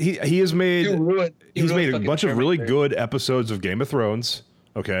made he has made he's made a bunch of really good episodes of Game of Thrones.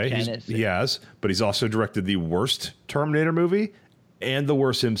 Okay. He has, but he's also directed the worst Terminator movie and the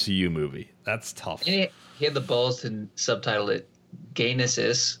worst MCU movie. That's tough. And he had the balls to subtitle it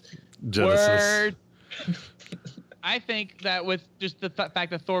Genesis. Word. I think that with just the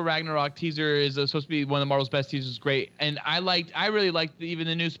fact that Thor Ragnarok teaser is supposed to be one of Marvel's best teasers, great. And I really liked even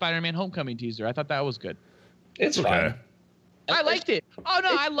the new Spider-Man Homecoming teaser. I thought that was good. It's fine. I liked it. Oh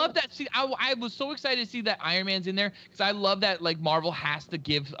no, I love that. See, I was so excited to see that Iron Man's in there because I love that Marvel has to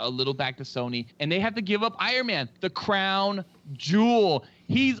give a little back to Sony, and they have to give up Iron Man, the crown jewel.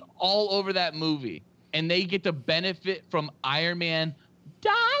 He's all over that movie, and they get to benefit from Iron Man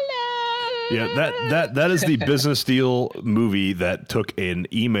dollars. Yeah, that is the business deal movie that took an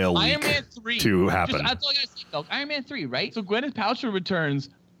email leak Iron Man 3 to happen. That's all I gotta say, folks. Iron Man 3, right? So Gwyneth Paltrow returns.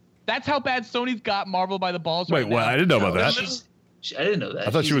 That's how bad Sony's got Marvel by the balls. Wait, right now. I didn't know about that. I didn't know that.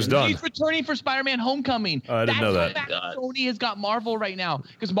 I thought she was done. She's returning for Spider-Man Homecoming. I didn't know that. That's how bad Sony has got Marvel right now.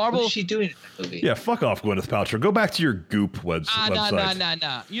 Because Marvel. What is she doing in that movie? Yeah, fuck off, Gwyneth Paltrow. Go back to your Goop website.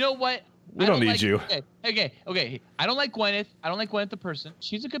 Nah. You know what? We don't need you. Okay. I don't like Gwyneth. I don't like Gwyneth the person.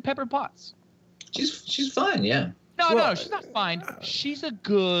 She's a good Pepper Potts. She's fine, yeah. No, she's not fine. She's a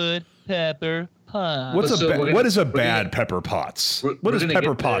good Pepper Potts. What is a bad Pepper Potts? What does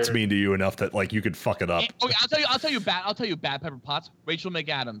Pepper Potts mean to you enough that you could fuck it up? Okay, I'll tell you bad Pepper Potts. Rachel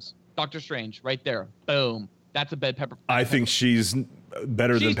McAdams, Doctor Strange, right there. Boom. That's a bad Pepper Potts. I think she's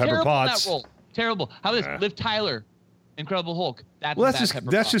better than Pepper Potts. In that role. Terrible. How about this? Liv Tyler, Incredible Hulk.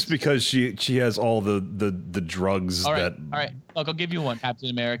 That's just because she has all the drugs all that. All right. Look, I'll give you one. Captain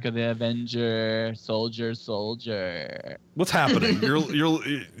America, the Avenger, Soldier. What's happening? You're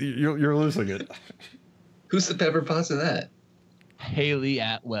losing it. Who's the Pepper Potts in that? Haley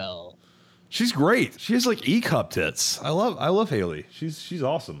Atwell. She's great. She has E-cup tits. I love Haley. She's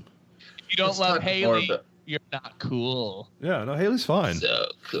awesome. If you don't love Haley, you're not cool. Yeah, no, Haley's fine. So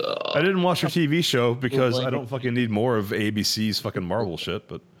cool. I didn't watch her TV show because I don't fucking need more of ABC's fucking Marvel shit.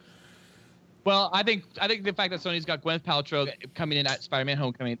 But well, I think the fact that Sony's got Gwyneth Paltrow coming in at Spider-Man: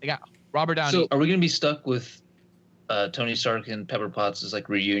 Homecoming, they got Robert Downey. So, are we gonna be stuck with Tony Stark and Pepper Potts' like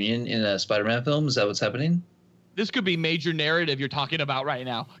reunion in a Spider-Man film? Is that what's happening? This could be major narrative you're talking about right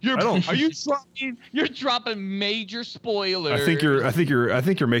now. You're dropping major spoilers. I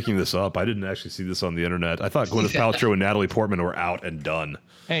think you're making this up. I didn't actually see this on the internet. I thought Gwyneth Paltrow and Natalie Portman were out and done.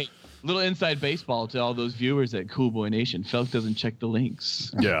 Hey, little inside baseball to all those viewers at Cool Boy Nation. Felk doesn't check the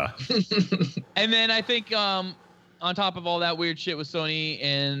links. Yeah. And then I think on top of all that weird shit with Sony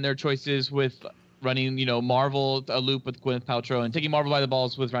and their choices with running, Marvel a loop with Gwyneth Paltrow and taking Marvel by the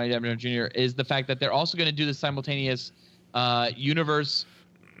balls with Ronnie Depp Jr. is the fact that they're also going to do the simultaneous universe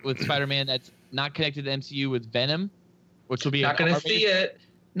with Spider-Man that's not connected to the MCU with Venom, which will be not gonna see it.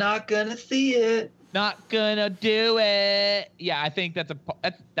 Not gonna see it. Not gonna do it. Yeah, I think that's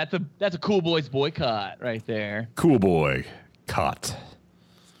a cool boys boycott right there. Cool boy caught.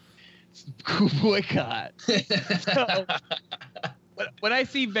 Cool boycott. So, when I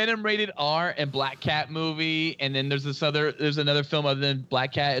see Venom rated R and Black Cat movie, and then there's another film other than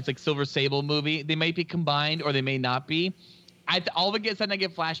Black Cat, it's like Silver Sable movie. They might be combined or they may not be. All of a sudden I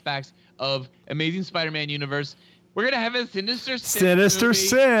get flashbacks of Amazing Spider-Man universe. We're gonna have a Sinister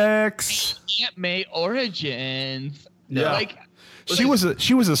Six. Aunt May Origins. Yeah. Like she was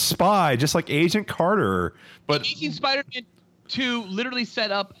a spy, just like Agent Carter. But Amazing Spider-Man 2 literally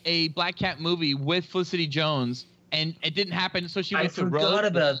set up a Black Cat movie with Felicity Jones. And it didn't happen, so she went to Rogue. I forgot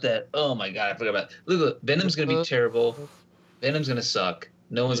about that. Oh my god, I forgot about it. Look, Venom's gonna be terrible. Venom's gonna suck.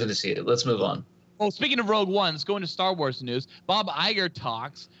 No one's gonna see it. Let's move on. Well, speaking of Rogue One, let's go into Star Wars news. Bob Iger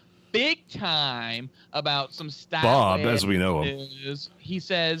talks big time about some Star Bob, as we know him. He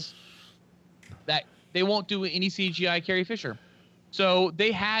says that they won't do any CGI Carrie Fisher. So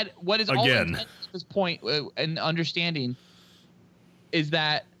they had what is all at this point and understanding is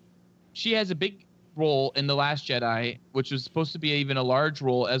that she has a big role in The Last Jedi, which was supposed to be even a large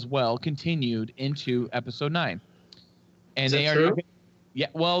role as well, continued into Episode 9. And is they that are true? Yeah,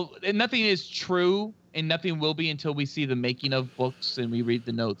 well, nothing is true and nothing will be until we see the making of books and we read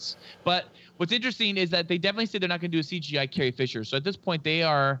the notes. But what's interesting is that they definitely said they're not going to do a CGI Carrie Fisher. So at this point, they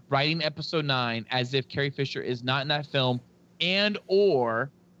are writing Episode 9 as if Carrie Fisher is not in that film and or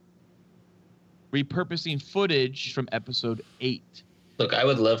repurposing footage from Episode 8. Look, I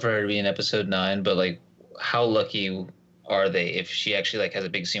would love for her to be in Episode 9, but like, how lucky are they if she actually like has a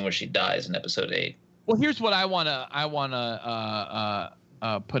big scene where she dies in Episode 8? Well, here's what I wanna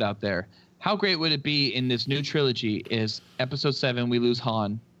put out there. How great would it be in this new trilogy? Is Episode 7 we lose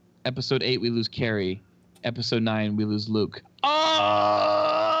Han, Episode 8 we lose Carrie, Episode 9 we lose Luke.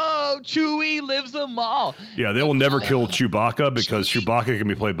 Oh, Chewie lives them all. Yeah, they will never kill Chewbacca because Chewbacca can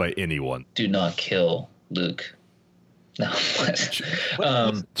be played by anyone. Do not kill Luke. No.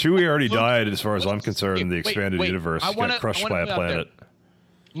 Chewie already died, as far as I'm concerned, in the expanded universe. He got crushed by a planet.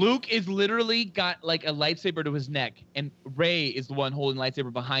 Luke is literally got like a lightsaber to his neck, and Rey is the one holding the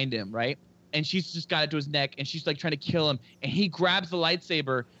lightsaber behind him, right? And she's just got it to his neck, and she's like trying to kill him, and he grabs the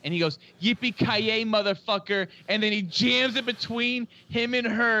lightsaber, and he goes, "Yippee-ki-yay, motherfucker!" And then he jams it between him and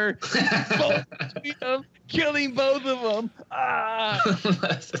her, both between them, killing both of them. Ah.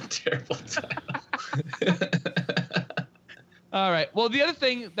 That's a terrible title. All right. Well, the other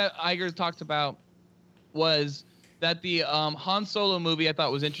thing that Iger talked about was that the Han Solo movie I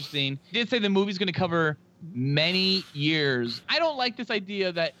thought was interesting. He did say the movie's going to cover many years. I don't like this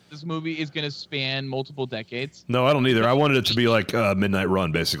idea that this movie is going to span multiple decades. No, I don't either. I wanted it to be like Midnight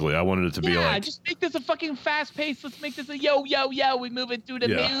Run, basically. I wanted it to be like... Yeah, just make this a fucking fast pace. Let's make this a yo. We moving through the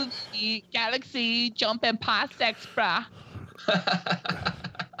movie galaxy, jumping past X, brah.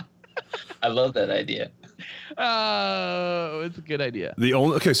 I love that idea. Oh, it's a good idea. The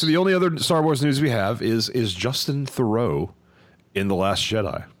only other Star Wars news we have is Justin Theroux in The Last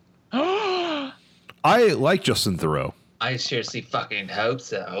Jedi. I like Justin Theroux. I seriously fucking hope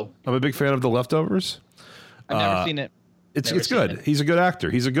so. I'm a big fan of The Leftovers. I've never seen it. It's good. He's a good actor.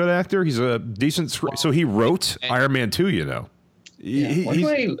 He's a decent. So he wrote Iron Man 2. You know.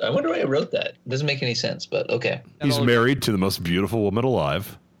 I wonder why he wrote that. It doesn't make any sense, but okay. He's married to the most beautiful woman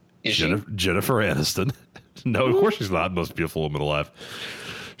alive, Jennifer Aniston. No, of course she's not the most beautiful woman alive.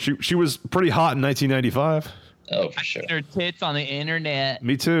 She was pretty hot in 1995. Oh, for sure. Her tits on the internet.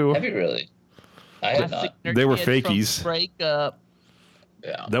 Me too. Have you really? I had not. They were fakies. Breakup.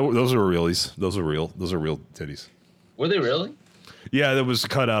 Yeah. Those are realies. Those are real. Those are real titties. Were they really? Yeah, that was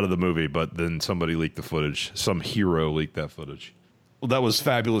cut out of the movie, but then somebody leaked the footage. Some hero leaked that footage. Well, that was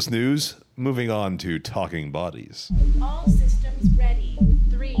fabulous news. Moving on to Talking Bodies. All systems ready.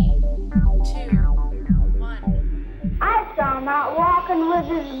 3, 2, 1. I saw him out walking with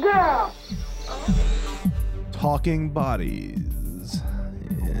his girl. Talking Bodies.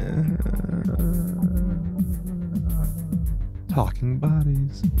 Yeah. Talking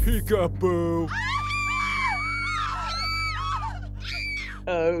Bodies. Peekaboo.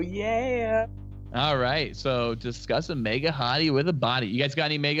 Oh, yeah. All right, so discuss a mega hottie with a body. You guys got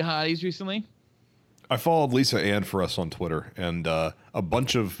any mega hotties recently? I followed Lisa Ann for us on Twitter, and a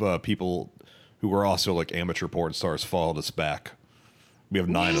bunch of people who were also like amateur porn stars followed us back. We have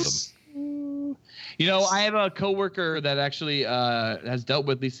 9 of them. You know, I have a coworker that actually has dealt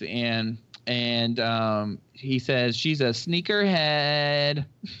with Lisa Ann, and he says she's a sneakerhead.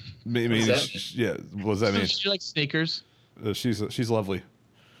 Maybe, yeah. What does that mean? She likes sneakers. She's lovely.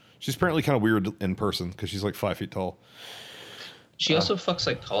 She's apparently kind of weird in person because she's like 5 feet tall. She also fucks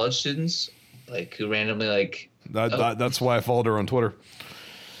like college students, like who randomly like. That's why I followed her on Twitter.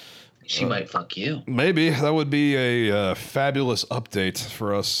 She might fuck you. Maybe that would be a fabulous update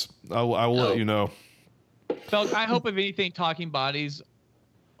for us. I will let you know. Felk, I hope if anything, Talking Bodies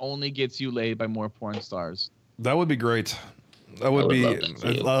only gets you laid by more porn stars. That would be great. That would be.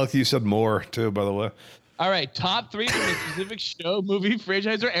 Like you said, more too. By the way. All right, top 3 from a specific show, movie,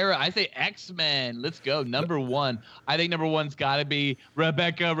 franchise, or era. I say X-Men. Let's go. Number 1. I think number 1's got to be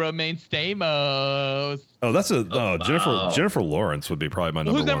Rebecca Romijn Stamos. Oh, that's Jennifer Lawrence would be probably my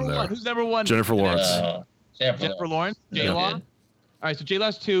number 1 there. Who's number 1? Jennifer Lawrence. Jennifer Lawrence. J-Law. All right, so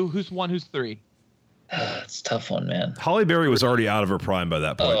J-Law's 2. Who's 1? Who's 3? It's a tough one, man. Halle Berry was already out of her prime by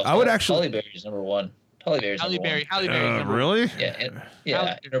that point. I would actually. Halle Berry's number 1. Halle Berry's really?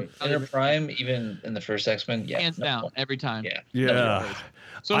 Yeah. In her prime, even in the first X-Men, hands down, every time. Yeah.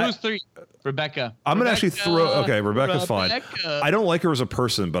 So who's 3? Rebecca. I'm gonna actually throw. Okay, Rebecca's fine. I don't like her as a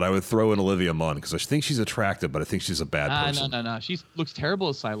person, but I would throw in Olivia Munn because I think she's attractive, but I think she's a bad person. No. She looks terrible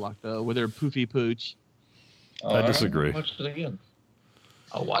as Psylocke though, with her poofy pooch. I disagree. Watch it again.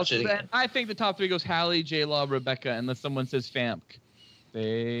 I'll watch it again. I think the top 3 goes Halle, J-Law, Rebecca, unless someone says Famke.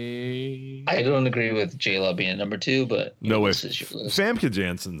 I don't agree with J-Law being at number 2, but no way. Famke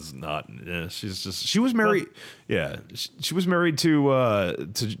Janssen's not. Yeah, she was married. Yeah, she was married to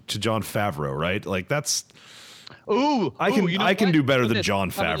Jon Favreau, right? Like that's. I can do better than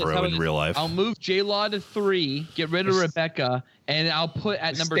Jon Favreau in real life. I'll move J-Law to 3, get rid of Rebecca, and I'll put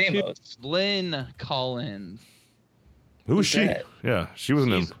at number 2 Lynn Collins. Who was she? That? Yeah, she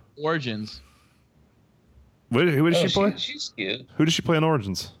wasn't in Origins. Who did she play? She's cute. Who did she play in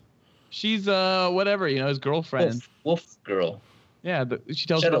Origins? She's whatever, his girlfriend. Wolf girl. Yeah, she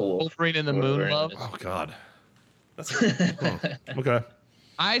tells her Wolverine in the Moon love. Oh God. That's okay.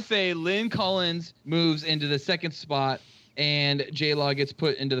 I say Lynn Collins moves into the 2nd spot and J-Law gets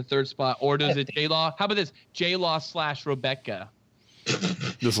put into the 3rd spot, or does it J-Law? How about this? J-Law / Rebecca.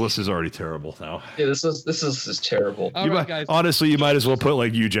 This list is already terrible now. Yeah, this is terrible. Guys. Honestly, you might as well put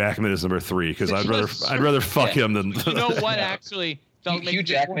like Hugh Jackman as number 3 because I'd rather fuck him than. You know what? Actually, Hugh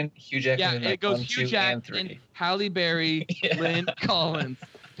Jackman. Yeah, it goes Hugh Jackman, Halle Berry, Lynn Collins.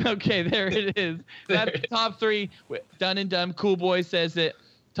 Okay, there it is. That's the top 3. Done and done. Cool Boy says it.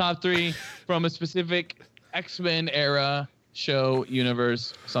 Top 3 from a specific X-Men era show,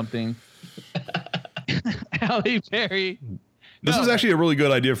 universe, something. Halle Berry. This is actually a really good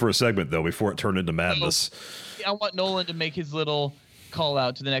idea for a segment, though, before it turned into madness. I want Nolan to make his little call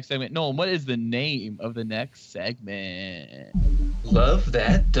out to the next segment. Nolan, what is the name of the next segment? Love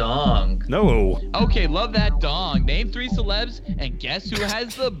That Dong. No. Okay, Love That Dong. Name 3 celebs, and guess who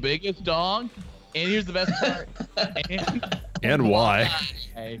has the biggest dong? And here's the best part. And why?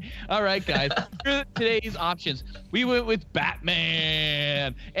 All right, guys. Here are today's options. We went with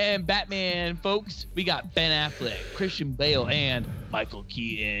Batman. And Batman, folks, we got Ben Affleck, Christian Bale, and Michael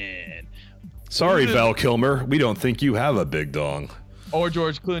Keaton. Sorry, Val Kilmer. We don't think you have a big dong. Or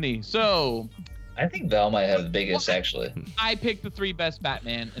George Clooney. So I think Val might have the biggest, actually. I picked the 3 best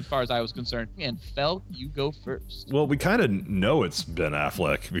Batman as far as I was concerned. And Fel, you go first. Well, we kind of know it's Ben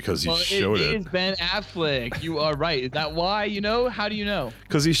Affleck because he showed it. It is Ben Affleck. You are right. Is that why you know? How do you know?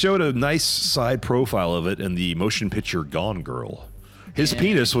 Because he showed a nice side profile of it in the motion picture Gone Girl. His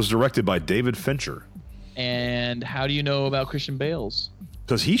penis was directed by David Fincher. And how do you know about Christian Bale's?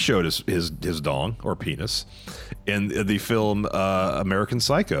 Because he showed his dong or penis in the film American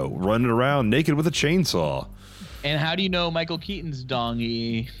Psycho, running around naked with a chainsaw. And how do you know Michael Keaton's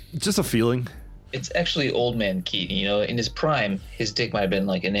dongy? It's just a feeling. It's actually old man Keaton. In his prime, his dick might have been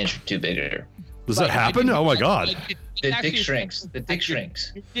like an inch or 2 bigger. Does that happen? Oh my God! The dick shrinks. The dick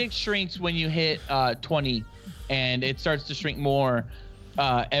shrinks. Your dick shrinks when you hit 20, and it starts to shrink more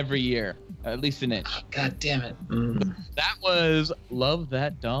every year, at least an inch. God damn it. That was Love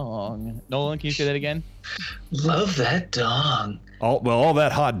That Dong. Nolan, can you say that again? Love That Dong. All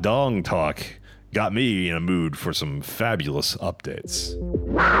that hot dong talk got me in a mood for some fabulous updates.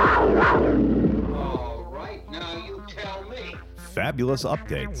 All right, now you tell me. Fabulous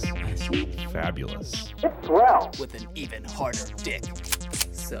updates. Fabulous. It's swell. With an even harder dick.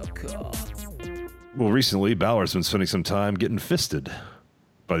 So cool. Well, recently, Balor's been spending some time getting fisted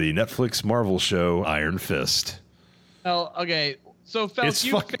by the Netflix Marvel show Iron Fist. Oh, okay. So, Phelps,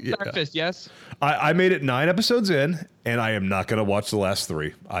 you finished Iron Fist, yes? I made it 9 episodes in, and I am not going to watch the last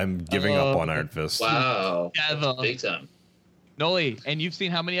 3. I'm giving up on Iron Fist. Wow. That's big time. Noli, and you've seen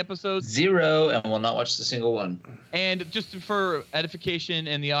how many episodes? 0, and will not watch the single one. And just for edification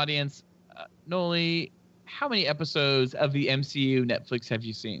in the audience, Noli, how many episodes of the MCU Netflix have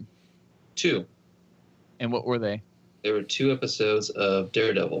you seen? 2. And what were they? There were 2 episodes of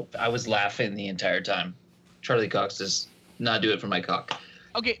Daredevil. I was laughing the entire time. Charlie Cox does not do it for my cock.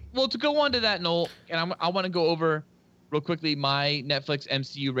 Okay, well, to go on to that, Noel, and I want to go over real quickly my Netflix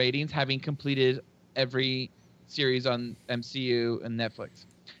MCU ratings, having completed every series on MCU and Netflix.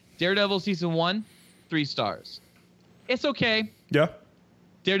 Daredevil season 1, 3 stars. It's okay. Yeah.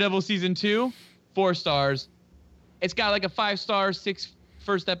 Daredevil season 2, 4 stars. It's got like a 5-star, 6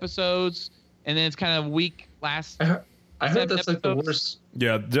 first episodes, and then it's kind of weak last. I heard that's like the worst.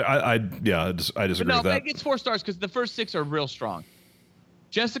 Yeah, I disagree with that. It's 4 stars because the first 6 are real strong.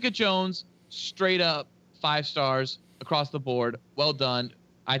 Jessica Jones, straight up 5 stars across the board. Well done.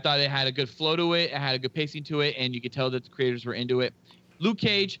 I thought it had a good flow to it. It had a good pacing to it, and you could tell that the creators were into it. Luke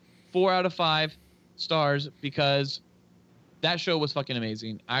Cage, 4 out of 5 stars because that show was fucking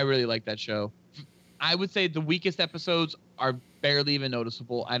amazing. I really like that show. I would say the weakest episodes are barely even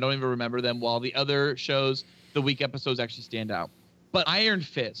noticeable. I don't even remember them, while the other shows, the weak episodes actually stand out. But Iron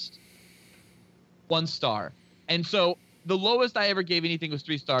Fist, 1 star. And so the lowest I ever gave anything was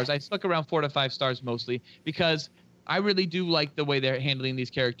 3 stars. I stuck around 4 to 5 stars mostly because I really do like the way they're handling these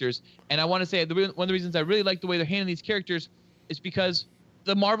characters. And I want to say one of the reasons I really like the way they're handling these characters is because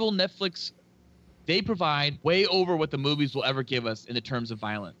the Marvel Netflix, they provide way over what the movies will ever give us in the terms of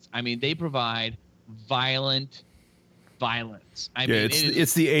violence. I mean, they provide violence. I mean,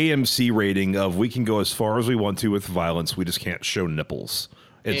 it's the AMC rating of we can go as far as we want to with violence. We just can't show nipples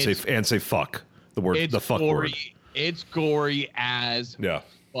and say fuck. The fuck gory, word. It's gory as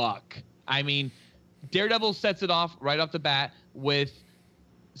fuck. I mean, Daredevil sets it off right off the bat with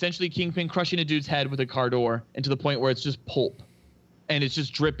essentially Kingpin crushing a dude's head with a car door, and to the point where it's just pulp, and it's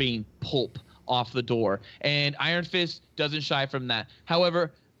just dripping pulp off the door. And Iron Fist doesn't shy from that.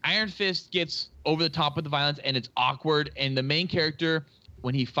 However, Iron Fist gets over the top with the violence, and it's awkward. And the main character,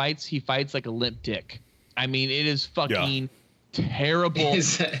 when he fights like a limp dick. I mean, it is fucking terrible.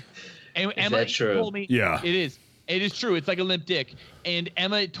 Is that true? Told me, yeah, it is. It is true. It's like a limp dick. And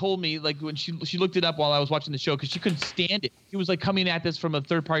Emma told me, like, when she looked it up while I was watching the show, because she couldn't stand it. She was like coming at this from a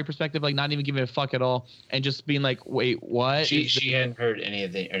third-party perspective, like not even giving a fuck at all, and just being like, "Wait, what?" She hadn't heard any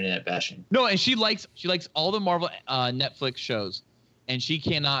of the internet bashing. No, and she likes all the Marvel Netflix shows, and she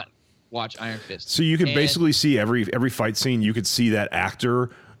cannot watch Iron Fist. So you can basically see every fight scene. You could see that actor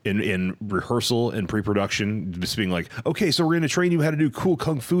in rehearsal and pre-production just being like, okay, so we're going to train you how to do cool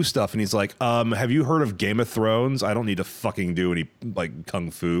kung fu stuff. And he's like, have you heard of Game of Thrones? I don't need to fucking do any like kung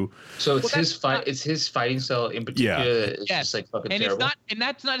fu. So it's it's his fighting style in particular. Yeah. It's just like fucking terrible. It's not, and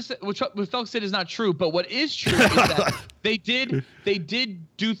that's not what Felix said is not true. But what is true is that they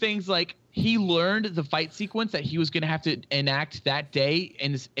did do things like he learned the fight sequence that he was going to have to enact that day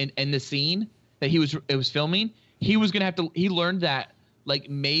in the scene that it was filming. He was going to have to. He learned that like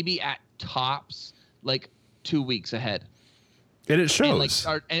maybe at tops like 2 weeks ahead. And it shows.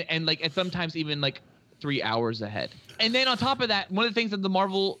 And sometimes even like 3 hours ahead. And then on top of that, one of the things that the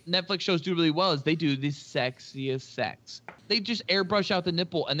Marvel Netflix shows do really well is they do the sexiest sex. They just airbrush out the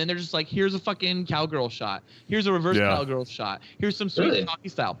nipple, and then they're just like, here's a fucking cowgirl shot. Here's a reverse cowgirl shot. Here's some sweet talkie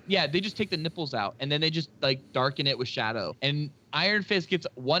style. Yeah, they just take the nipples out, and then they just like darken it with shadow. And Iron Fist gets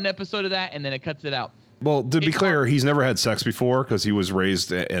 1 episode of that, and then it cuts it out. Well, to be clear, he's never had sex before because he was raised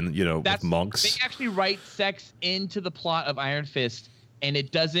with monks. They actually write sex into the plot of Iron Fist, and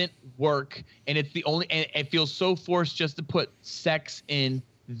it doesn't work. And it's the only, and it feels so forced just to put sex in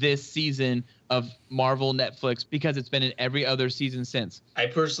this season of Marvel Netflix because it's been in every other season since. I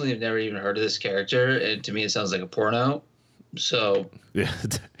personally have never even heard of this character, and to me, it sounds like a porno. So yeah,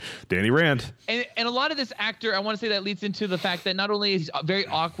 Danny Rand. And a lot of this actor, I want to say that leads into the fact that not only is he very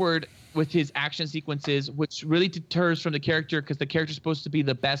awkward with his action sequences, which really deters from the character because the character's supposed to be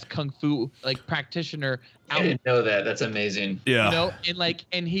the best kung fu practitioner out. I didn't know that. That's amazing. Yeah.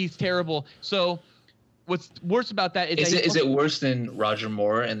 And he's terrible. So what's worse about that is it worse than Roger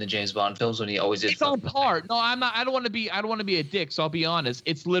Moore in the James Bond films when he always did? It's on par. No, I'm not. I don't want to be a dick. So I'll be honest.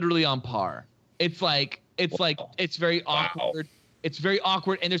 It's literally on par. It's very awkward. It's very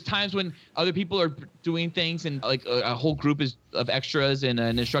awkward, and there's times when other people are doing things, and like a whole group of extras and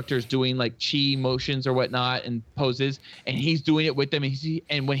an instructor is doing like chi motions or whatnot and poses, and he's doing it with them.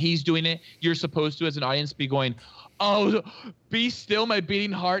 And when he's doing it, you're supposed to, as an audience, be going, "Oh, be still, my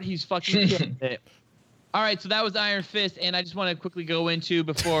beating heart." He's fucking killing it. All right, so that was Iron Fist, and I just want to quickly go into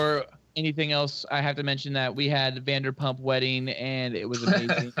before anything else. I have to mention that we had Vanderpump Wedding, and it was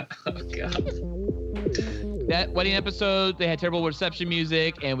amazing. Oh God. That wedding episode, they had terrible reception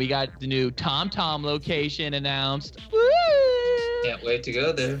music, and we got the new Tom Tom location announced. Woo! Can't wait to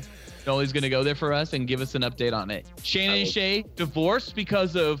go there. Noli's going to go there for us and give us an update on it. Shannon and Shay divorced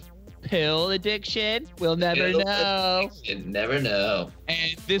because of pill addiction. We'll never know. Never know.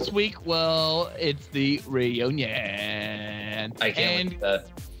 And this week, well, it's the reunion. I can't wait for that.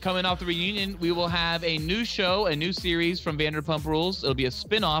 Coming off the reunion, we will have a new show, a new series from Vanderpump Rules. It'll be a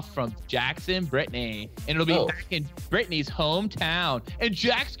spin-off from Jackson Brittany. And it'll be back in Brittany's hometown. And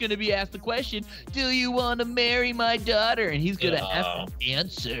Jack's going to be asked the question, do you want to marry my daughter? And he's going to have to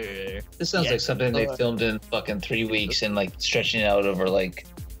answer. This sounds like something they filmed in fucking 3 weeks and like stretching it out over like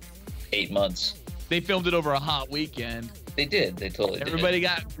 8 months. They filmed it over a hot weekend. They did. They totally did. Everybody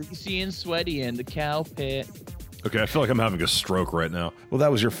got greasy and sweaty in the cow pit. Okay, I feel like I'm having a stroke right now. Well,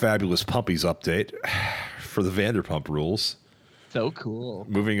 that was your fabulous Pumpies update for the Vanderpump Rules. So cool.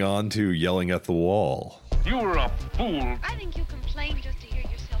 Moving on to Yelling at the Wall. You're a fool. I think you complain just to hear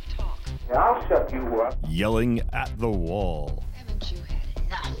yourself talk. Yeah, I'll shut you up. Yelling at the Wall. Haven't you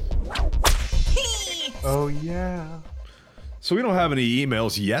had enough? Oh, yeah. So we don't have any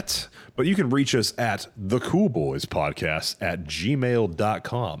emails yet, but you can reach us at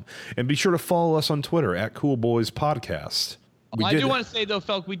thecoolboyspodcast@gmail.com. And be sure to follow us on Twitter at coolboyspodcast. I do want to say, though,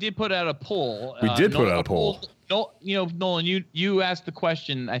 Felk, we did put out a poll. We did put out a poll. No, Nolan, you asked the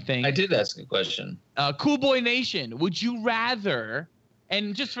question, I think. I did ask a question. Cool Boy Nation, would you rather,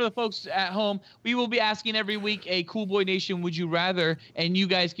 and just for the folks at home, we will be asking every week a Cool Boy Nation, would you rather, and you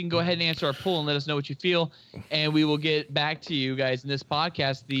guys can go ahead and answer our poll and let us know what you feel, and we will get back to you guys in this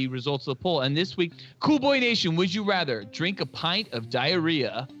podcast, the results of the poll. And this week, Cool Boy Nation, would you rather drink a pint of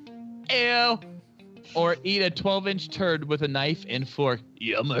diarrhea, ew, or eat a 12-inch turd with a knife and fork?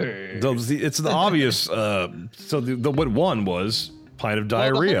 Yummer. It's the obvious. So what won was pint of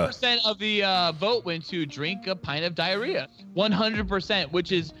diarrhea. 100% of the vote went to drink a pint of diarrhea. 100%,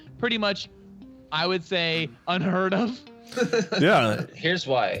 which is pretty much, I would say, unheard of. Yeah. Here's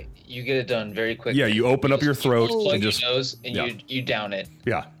why. You get it done very quickly. Yeah, you open up your throat and just your nose and you down it.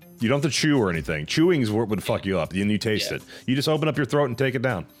 Yeah. You don't have to chew or anything. Chewing is what would fuck you up. Then you taste it. You just open up your throat and take it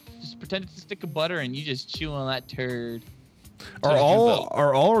down. Just pretend it's a stick of butter and you just chew on that turd. Are all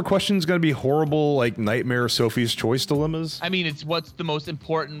our questions going to be horrible, like Nightmare Sophie's Choice dilemmas? I mean, it's what's the most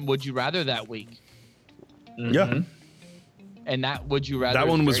important would you rather that week. Mm-hmm. Yeah. And that would you rather. That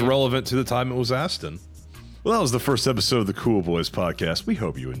one was relevant to the time it was asked in. Well, that was the first episode of the Cool Boys Podcast. We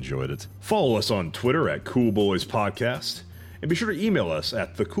hope you enjoyed it. Follow us on Twitter at Cool Boys Podcast. And be sure to email us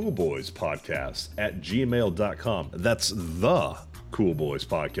at thecoolboyspodcast@gmail.com. That's the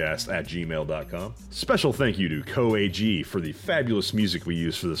coolboyspodcast@gmail.com. Special thank you to CoAG for the fabulous music we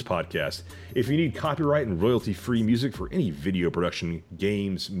use for this podcast. If you need copyright and royalty-free music for any video production,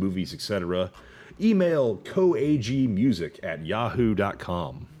 games, movies, etc., email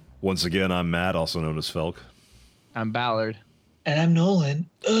coagmusic@yahoo.com. Once again, I'm Matt, also known as Felk. I'm Ballard. And I'm Nolan.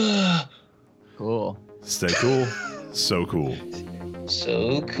 Ugh. Cool. Stay cool. So cool.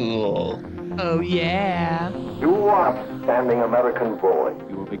 So cool. Oh, yeah. You are outstanding American boy.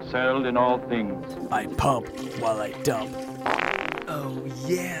 You have excelled in all things. I pump while I dump. Oh,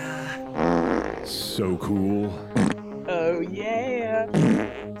 yeah. So cool. Oh, yeah.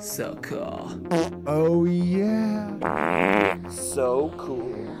 So cool. Oh, yeah. So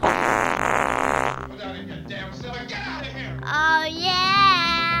cool. Oh,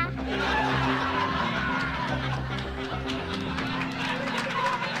 yeah.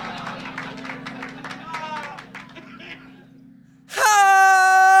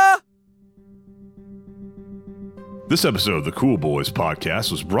 This episode of the Cool Boys Podcast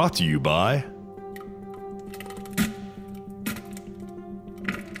was brought to you by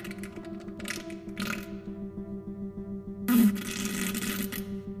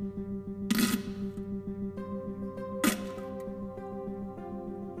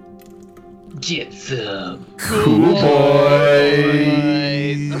Get some. Cool boys.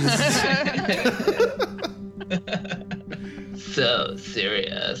 So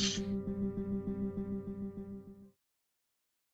serious.